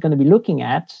other is going to be looking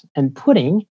at and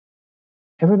putting,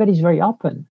 everybody's very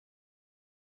open.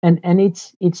 And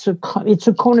it's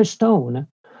a cornerstone.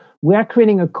 We are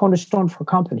creating a cornerstone for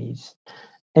companies.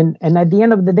 And at the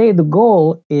end of the day, the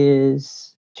goal is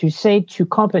to say to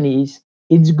companies,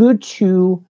 it's good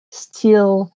to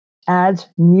still add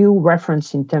new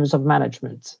reference in terms of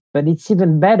management, but it's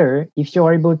even better if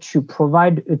you're able to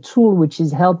provide a tool which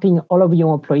is helping all of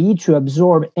your employees to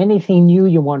absorb anything new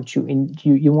you want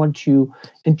to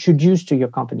introduce to your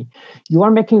company. You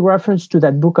are making reference to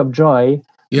that Book of Joy,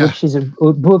 which is a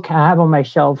book I have on my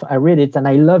shelf. I read it and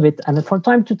I love it, and from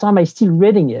time to time I still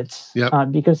reading it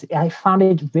because I found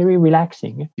it very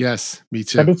relaxing. Yes, me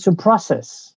too. But it's a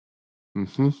process.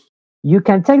 You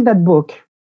can take that book,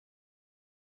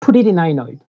 put it in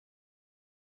iNoib.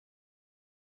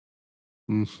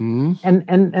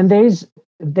 And there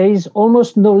is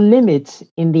almost no limit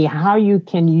in the how you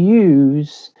can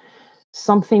use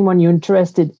something when you're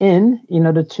interested in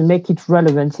order to make it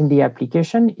relevant in the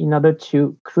application, in order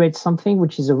to create something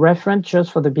which is a reference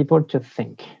just for the people to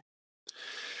think.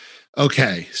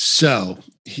 Okay, so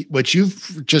what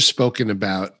you've just spoken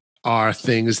about are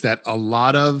things that a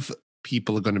lot of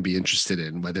people are going to be interested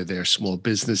in, whether they're small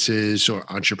businesses or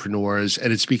entrepreneurs,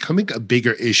 and it's becoming a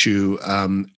bigger issue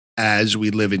as we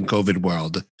live in COVID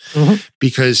world,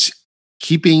 because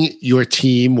keeping your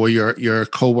team or your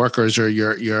coworkers or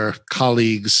your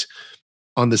colleagues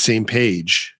on the same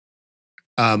page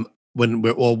when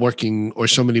we're all working, or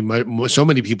so many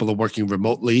people are working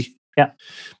remotely,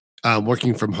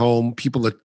 working from home. People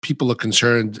are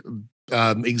concerned.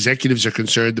 Executives are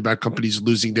concerned about companies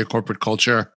losing their corporate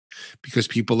culture because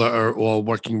people are all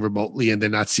working remotely and they're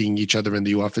not seeing each other in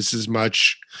the office as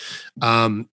much.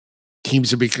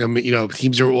 Teams are becoming,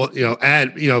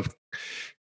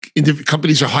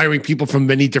 companies are hiring people from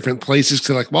many different places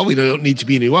to we don't need to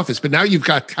be in the office. But now you've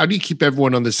got, how do you keep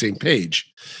everyone on the same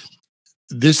page?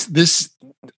 This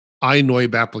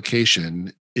iNoib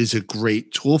application is a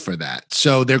great tool for that.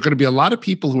 So there are going to be a lot of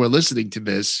people who are listening to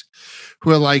this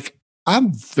who are like,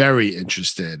 I'm very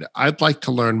interested. I'd like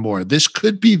to learn more. This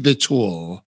could be the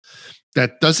tool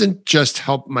that doesn't just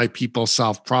help my people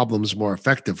solve problems more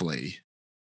effectively,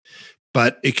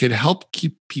 but it can help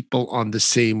keep people on the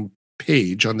same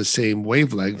page, on the same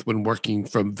wavelength when working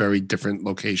from very different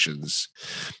locations.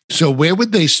 So where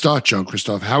would they start,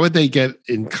 Jean-Christophe? How would they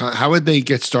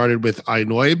get started with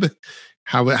iNoib?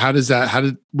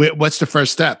 What's the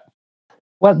first step?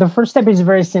 Well, the first step is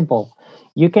very simple.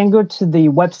 You can go to the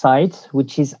website,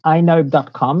 which is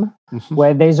inoib.com,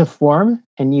 where there's a form,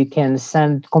 and you can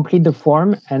complete the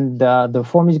form, and the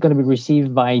form is going to be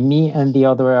received by me and the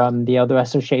other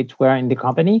associates who are in the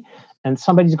company, and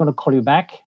somebody's going to call you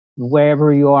back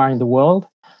wherever you are in the world,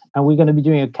 and we're going to be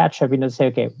doing a catch-up and say,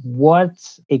 okay, what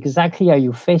exactly are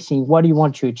you facing? What do you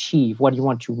want to achieve? What do you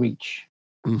want to reach?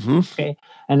 Okay,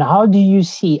 and how do you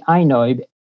see iNoib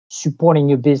supporting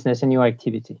your business and your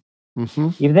activity?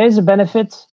 If there's a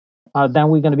benefit, then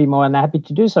we're going to be more than happy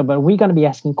to do so. But we're going to be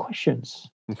asking questions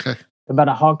about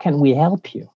how can we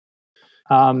help you.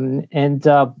 And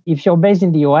if you're based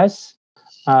in the US,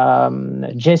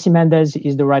 Jesse Mendez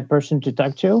is the right person to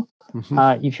talk to.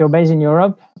 If you're based in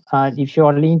Europe, if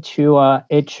you're linked to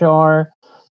HR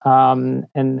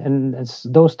and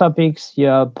those topics,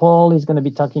 Paul is going to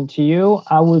be talking to you.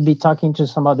 I will be talking to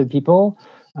some other people.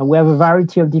 We have a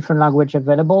variety of different language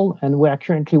available, and we are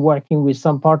currently working with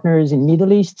some partners in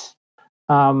Middle East.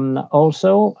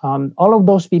 Also, all of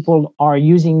those people are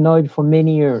using Noib for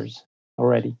many years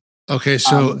already. Okay,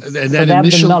 so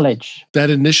that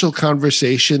initial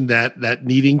conversation, that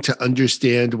needing to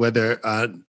understand whether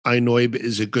iNoib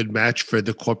is a good match for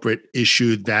the corporate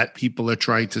issue that people are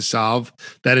trying to solve,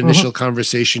 that initial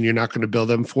conversation you're not going to bill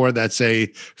them for, that's a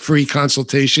free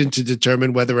consultation to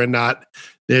determine whether or not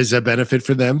there's a benefit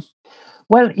for them?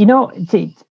 Well,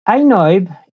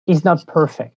 iNoib is not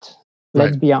perfect.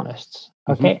 Let's be honest.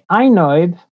 Okay,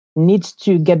 iNoib needs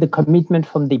to get the commitment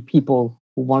from the people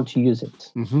who want to use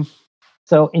it.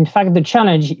 So, in fact, the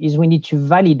challenge is we need to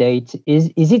validate: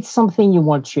 is it something you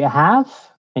want to have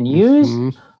and use,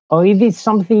 or is it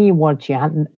something you want to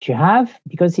have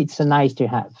because it's a nice to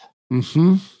have?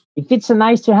 If it's a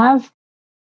nice to have,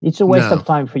 it's a waste of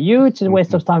time for you. It's a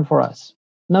waste of time for us.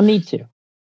 No need to.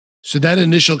 So that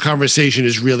initial conversation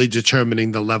is really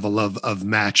determining the level of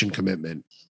match and commitment.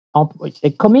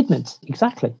 A commitment,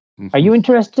 exactly. Are you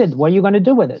interested? What are you going to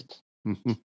do with it?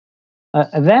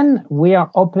 Then we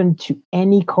are open to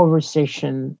any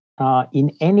conversation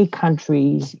in any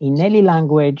countries, in any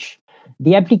language.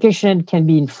 The application can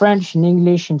be in French, in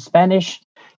English, in Spanish.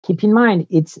 Keep in mind,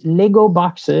 it's Lego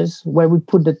boxes where we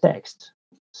put the text.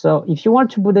 So if you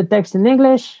want to put the text in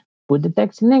English, put the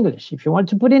text in English. If you want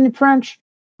to put it in French,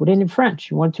 put it in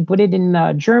French. You want to put it in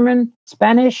German,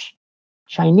 Spanish,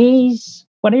 Chinese,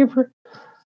 whatever.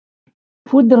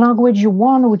 Put the language you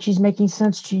want, which is making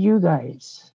sense to you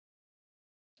guys.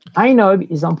 iNoib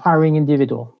is empowering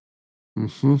individual.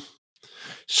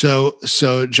 So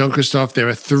Jean-Christophe, there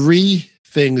are three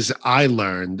things I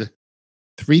learned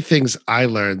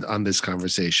on this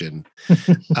conversation.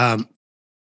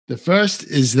 The first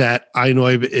is that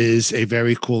iNoib is a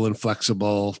very cool and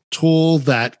flexible tool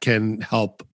that can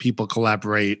help people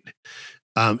collaborate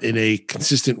in a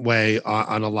consistent way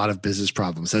on a lot of business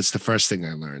problems. That's the first thing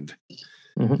I learned.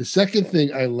 The second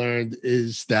thing I learned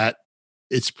is that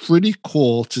it's pretty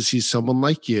cool to see someone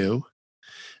like you,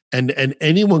 and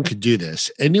anyone could do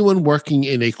this. Anyone working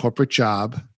in a corporate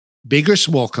job, big or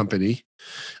small company,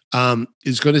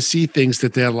 is going to see things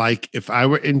that they're like, if I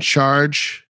were in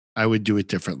charge, I would do it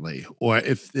differently. Or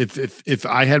if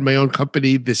I had my own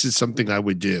company, this is something I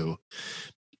would do.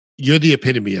 You're the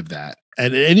epitome of that.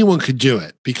 And anyone could do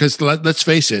it, because let's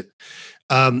face it,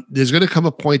 there's going to come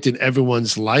a point in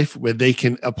everyone's life where they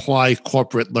can apply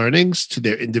corporate learnings to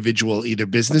their individual either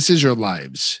businesses or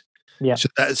lives. Yeah.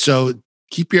 So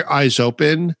keep your eyes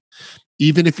open.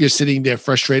 Even if you're sitting there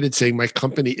frustrated saying my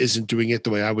company isn't doing it the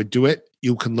way I would do it,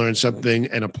 you can learn something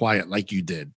and apply it like you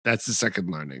did. That's the second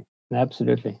learning.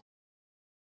 Absolutely.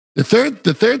 The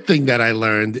third thing that I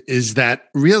learned is that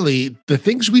really the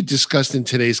things we discussed in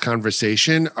today's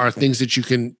conversation are things that you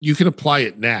can apply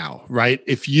it now, right?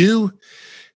 If you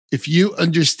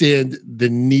understand the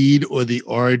need or the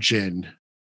origin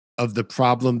of the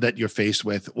problem that you're faced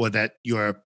with, or that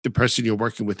the person you're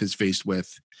working with is faced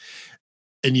with,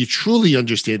 and you truly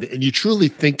understand it and you truly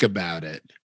think about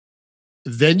it,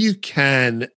 then you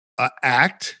can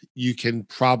act, you can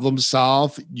problem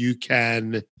solve, you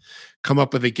can come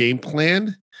up with a game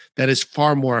plan that is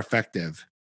far more effective,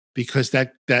 because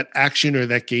that action or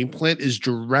that game plan is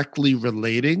directly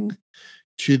relating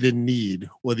to the need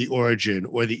or the origin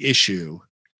or the issue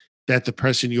that the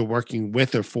person you're working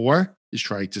with or for is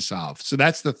trying to solve. So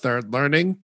that's the third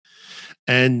learning.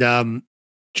 And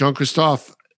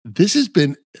Jean-Christophe, this has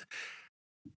been,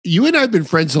 you and I have been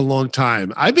friends a long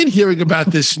time. I've been hearing about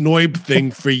this NOIB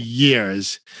thing for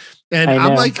years. And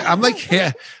I'm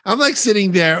like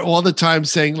sitting there all the time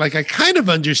saying, like, I kind of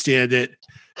understand it.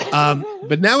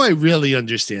 But now I really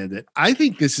understand it. I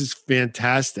think this is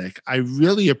fantastic. I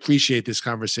really appreciate this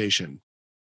conversation.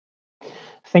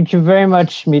 Thank you very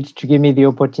much, Mitch, to give me the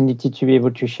opportunity to be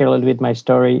able to share a little bit my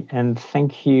story. And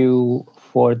thank you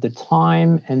for the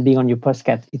time and being on your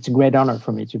podcast. It's a great honor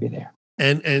for me to be there.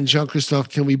 And Jean-Christophe,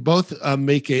 can we both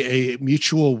make a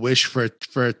mutual wish for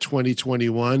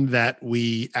 2021 that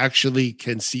we actually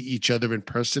can see each other in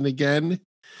person again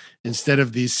instead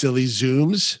of these silly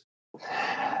Zooms?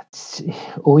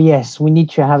 Oh, yes. We need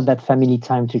to have that family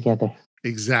time together.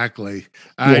 Exactly.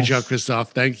 All right,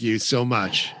 Jean-Christophe, thank you so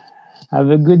much. Have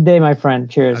a good day, my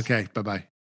friend. Cheers. Okay, bye-bye.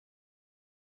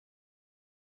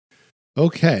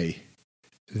 Okay,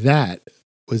 that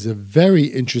was a very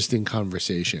interesting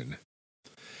conversation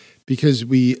because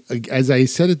we, as I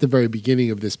said at the very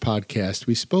beginning of this podcast,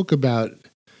 we spoke about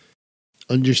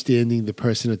understanding the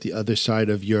person at the other side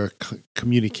of your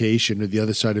communication or the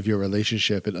other side of your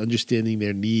relationship and understanding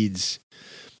their needs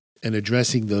and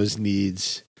addressing those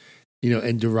needs,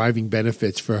 and deriving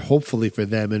benefits hopefully for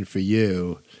them and for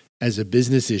you as a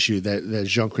business issue that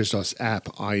Jean-Christophe's app,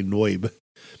 iNoib,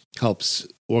 helps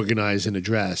organize and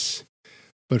address.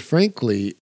 But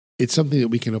frankly, it's something that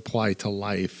we can apply to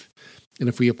life. And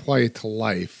if we apply it to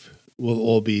life, we'll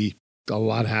all be a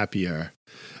lot happier.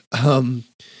 The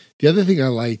other thing I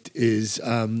liked is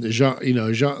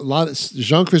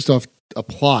Jean-Christophe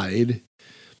applied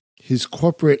his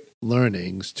corporate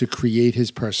learnings to create his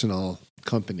personal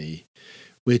company,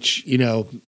 which,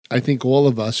 I think all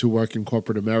of us who work in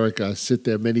corporate America sit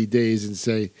there many days and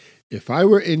say, if I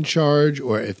were in charge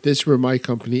or if this were my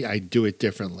company, I'd do it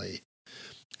differently.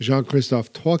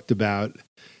 Jean-Christophe talked about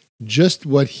just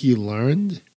what he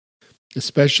learned,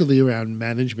 especially around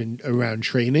management, around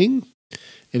training,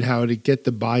 and how to get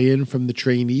the buy-in from the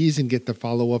trainees and get the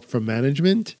follow-up from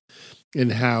management,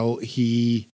 and how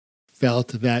he felt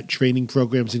that training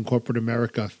programs in corporate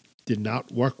America did not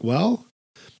work well.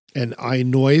 And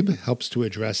iNoib helps to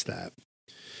address that.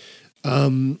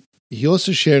 He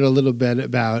also shared a little bit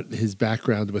about his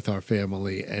background with our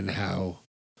family and how,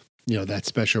 that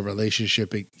special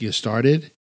relationship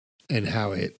started and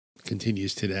how it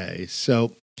continues today.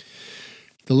 So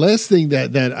the last thing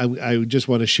that I just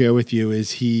want to share with you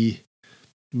is he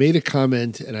made a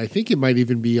comment, and I think it might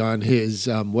even be on his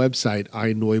website,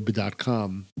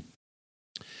 iNoib.com.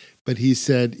 But he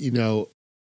said, you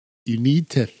need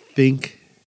to think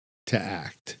to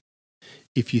act.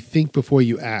 If you think before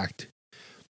you act,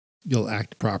 you'll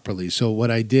act properly. So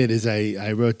what I did is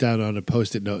I wrote down on a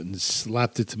Post-it note and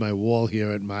slapped it to my wall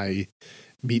here at my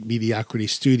Meet Mediocrity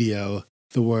studio,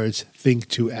 the words, think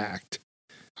to act.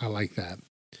 I like that.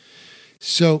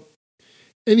 So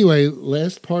anyway,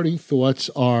 last parting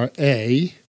thoughts are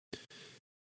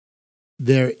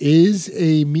there is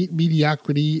a Meet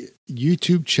Mediocrity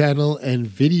YouTube channel and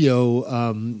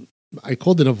video. I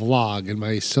called it a vlog, and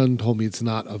my son told me it's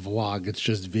not a vlog, it's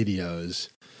just videos.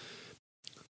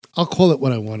 I'll call it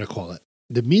what I want to call it.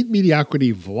 The Meet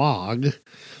Mediocrity vlog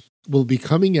will be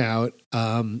coming out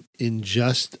in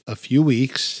just a few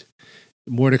weeks.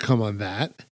 More to come on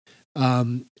that.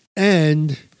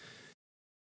 And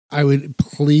I would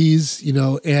please,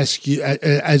 ask you,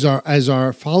 as our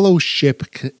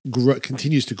followership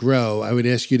continues to grow, I would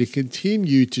ask you to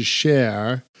continue to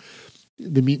share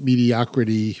the Meet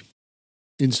Mediocrity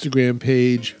Instagram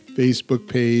page, Facebook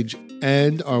page,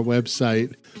 and our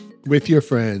website with your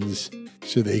friends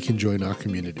so they can join our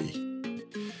community.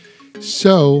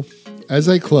 So, as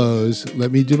I close,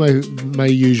 let me do my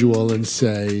usual and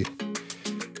say,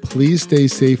 please stay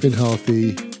safe and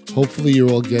healthy. Hopefully you're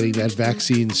all getting that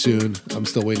vaccine soon. I'm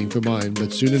still waiting for mine,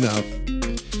 but soon enough.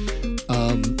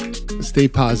 Stay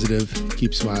positive,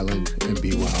 keep smiling, and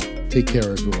be well. Take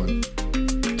care, everyone.